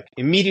look like?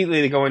 Immediately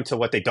they go into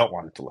what they don't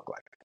want it to look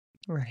like.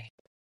 Right.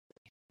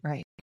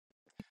 Right.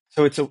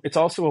 So it's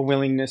also a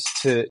willingness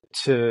to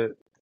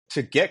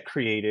get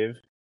creative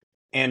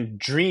and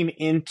dream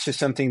into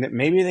something that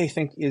maybe they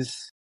think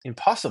is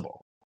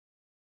impossible.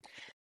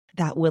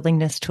 That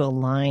willingness to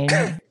align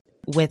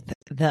with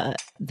the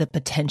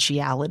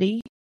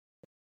potentiality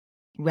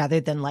rather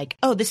than like,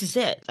 oh, this is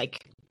it. Like,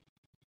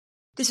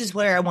 this is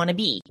where I want to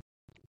be.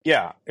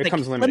 Yeah, it Like,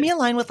 comes limited. let me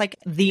align with like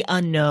the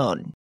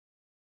unknown,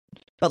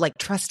 but like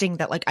trusting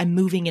that like I'm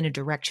moving in a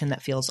direction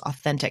that feels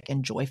authentic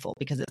and joyful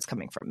because it's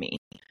coming from me.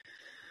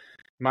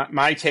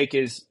 My take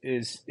is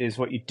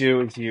what you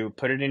do is you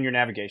put it in your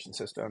navigation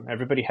system.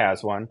 Everybody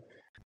has one.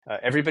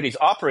 Everybody's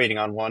operating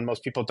on one.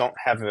 Most people don't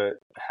have a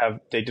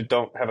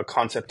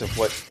concept of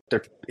what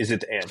there is at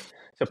the end.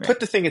 So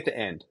put the thing at the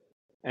end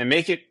and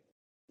make it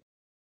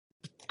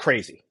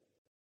crazy.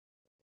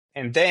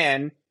 And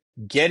then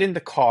get in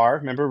the car.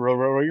 Remember,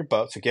 row your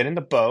boat. So get in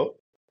the boat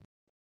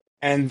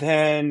and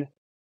then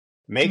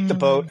make the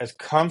boat as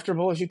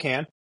comfortable as you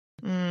can.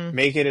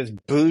 Make it as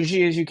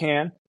bougie as you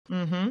can.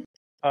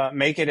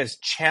 Make it as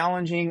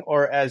challenging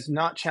or as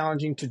not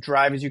challenging to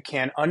drive as you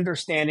can.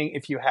 Understanding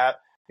if you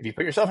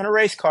put yourself in a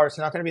race car, it's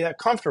not going to be that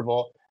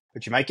comfortable,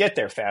 but you might get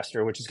there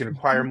faster, which is going to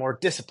require more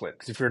discipline.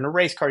 Because if you're in a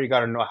race car, you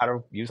got to know how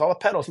to use all the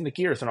pedals and the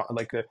gears and all,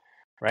 right.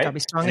 Gotta be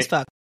strong as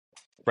fuck.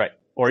 Right.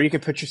 Or you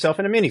could put yourself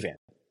in a minivan,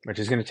 which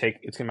is going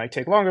to might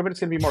take longer, but it's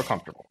going to be more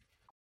comfortable.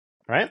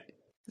 Right.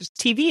 There's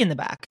TV in the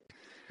back.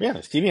 Yeah,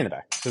 there's TV in the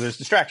back, so there's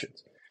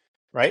distractions.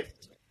 Right.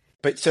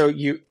 But so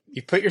you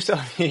put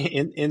yourself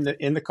in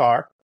the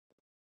car,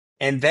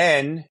 and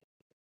then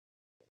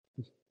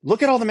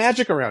look at all the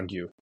magic around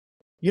you.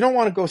 You don't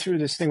want to go through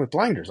this thing with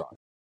blinders on,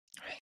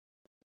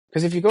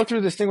 because if you go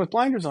through this thing with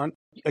blinders on,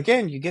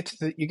 again, you get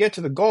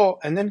to the goal,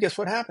 and then guess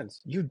what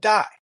happens? You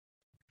die.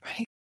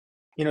 Right.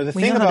 The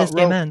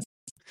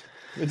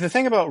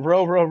thing about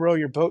row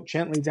your boat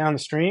gently down the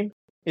stream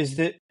is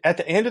that at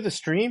the end of the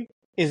stream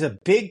is a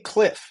big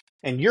cliff,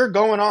 and you're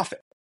going off it.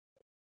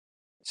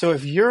 So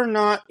if you're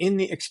not in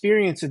the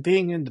experience of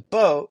being in the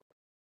boat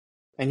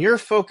and you're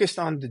focused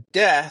on the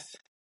death,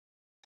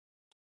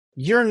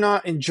 you're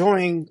not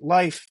enjoying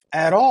life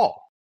at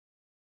all.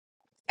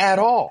 At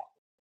all.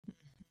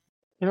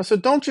 So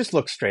don't just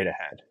look straight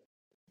ahead.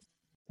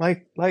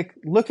 Like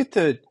look at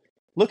the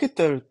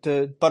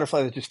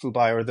butterfly that just flew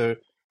by, or the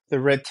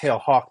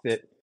red-tailed hawk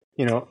that,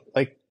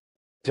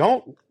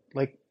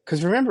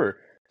 because remember,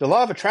 the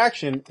law of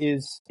attraction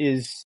is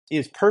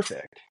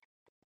perfect.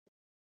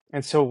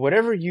 And so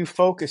whatever you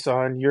focus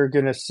on, you're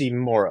going to see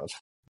more of.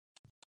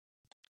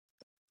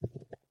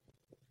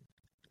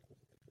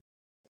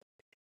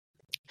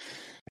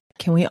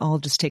 Can we all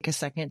just take a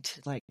second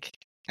to,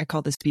 I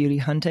call this beauty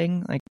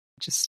hunting,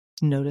 just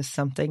notice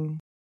something.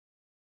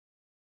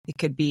 It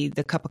could be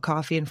the cup of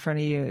coffee in front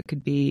of you. It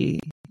could be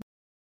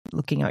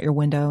looking out your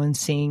window and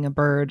seeing a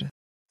bird.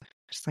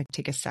 Just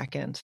take a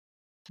second.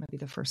 Might be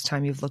the first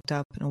time you've looked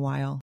up in a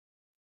while.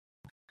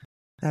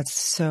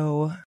 That's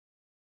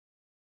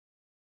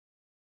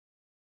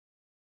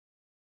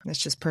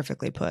just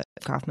perfectly put,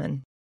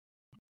 Kaufman.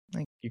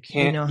 You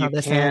can't, you know how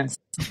this ends.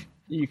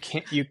 You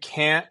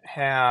can't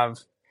have,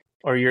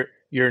 or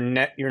you're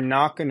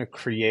not going to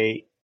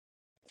create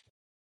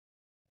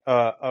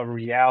a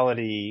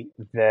reality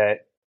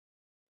that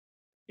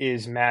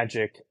is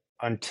magic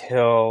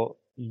until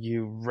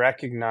you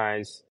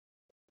recognize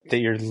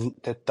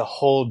that the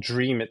whole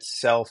dream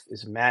itself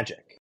is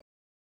magic.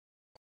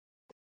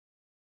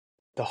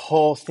 The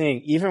whole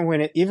thing, even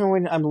when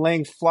I'm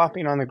laying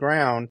flopping on the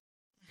ground,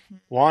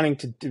 wanting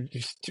to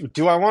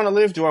do I want to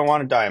live? Do I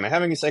want to die? Am I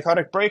having a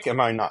psychotic break? Am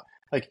I not?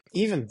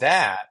 Even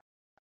that.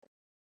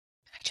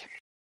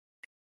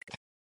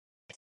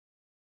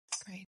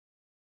 Right.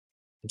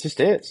 It just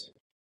is.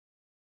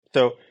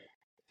 So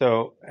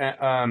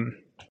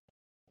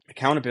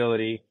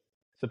accountability,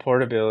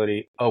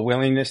 supportability, a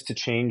willingness to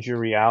change your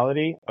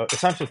reality.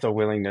 It's not just a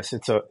willingness.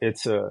 It's a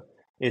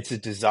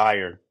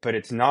desire, but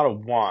it's not a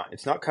want.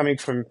 It's not coming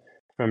from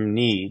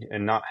need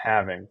and not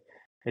having.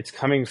 It's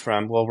coming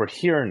from, well, we're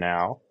here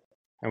now,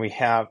 and we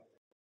have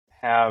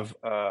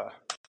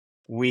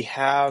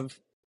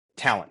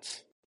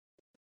talents,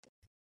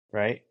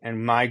 right?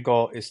 And my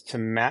goal is to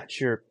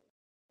match your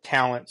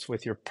talents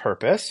with your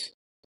purpose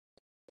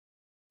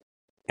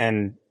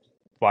and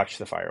watch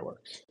the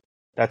fireworks.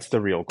 That's the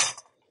real goal.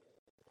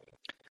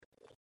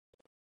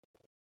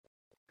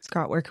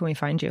 Scott, where can we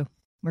find you?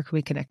 Where can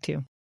we connect to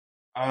you?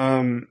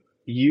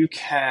 You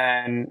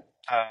can,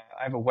 I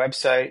have a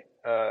website,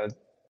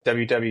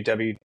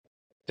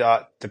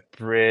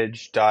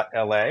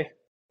 www.thebridge.la.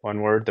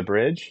 One word, The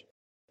Bridge.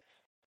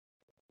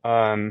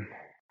 I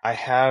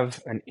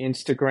have an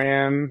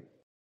Instagram.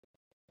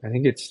 I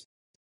think it's,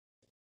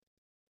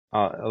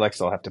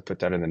 Alexa, I'll have to put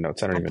that in the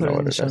notes. I don't even know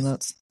what it is. Show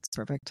notes. It's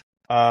perfect.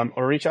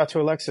 Or reach out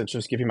to Alexa.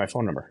 Just give you my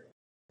phone number.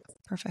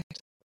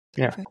 Perfect.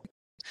 Yeah.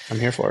 I'm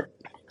here for it.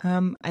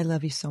 I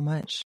love you so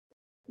much.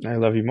 I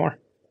love you more.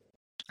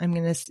 Am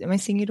I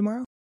seeing you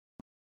tomorrow?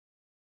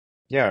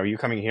 Yeah. Are you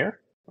coming here?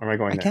 Or am I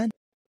going there? I can.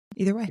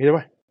 Either way.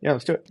 Yeah,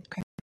 let's do it.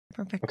 Okay.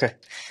 Perfect. Okay.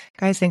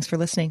 Guys, thanks for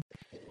listening.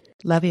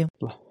 Love you.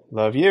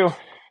 Love you.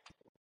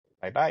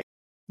 Bye-bye.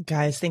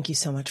 Guys, thank you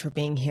so much for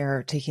being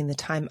here, taking the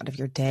time out of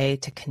your day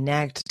to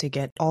connect, to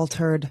get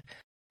altered.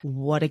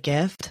 What a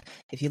gift.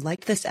 If you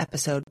liked this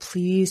episode,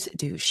 please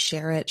do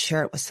share it.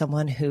 Share it with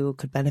someone who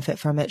could benefit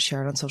from it.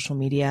 Share it on social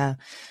media.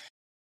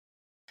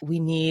 we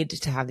need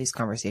to have these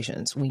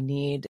conversations. We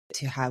need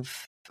to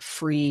have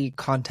free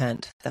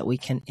content that we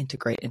can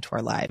integrate into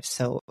our lives.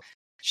 So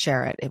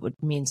share it. It would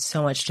mean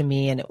so much to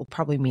me, and it will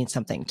probably mean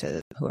something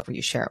to whoever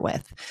you share it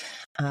with.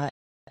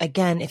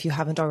 Again, if you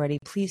haven't already,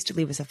 please do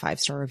leave us a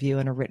 5-star review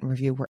and a written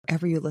review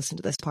wherever you listen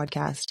to this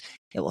podcast.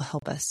 It will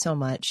help us so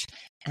much,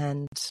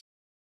 and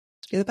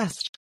you're the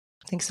best.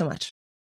 Thanks so much.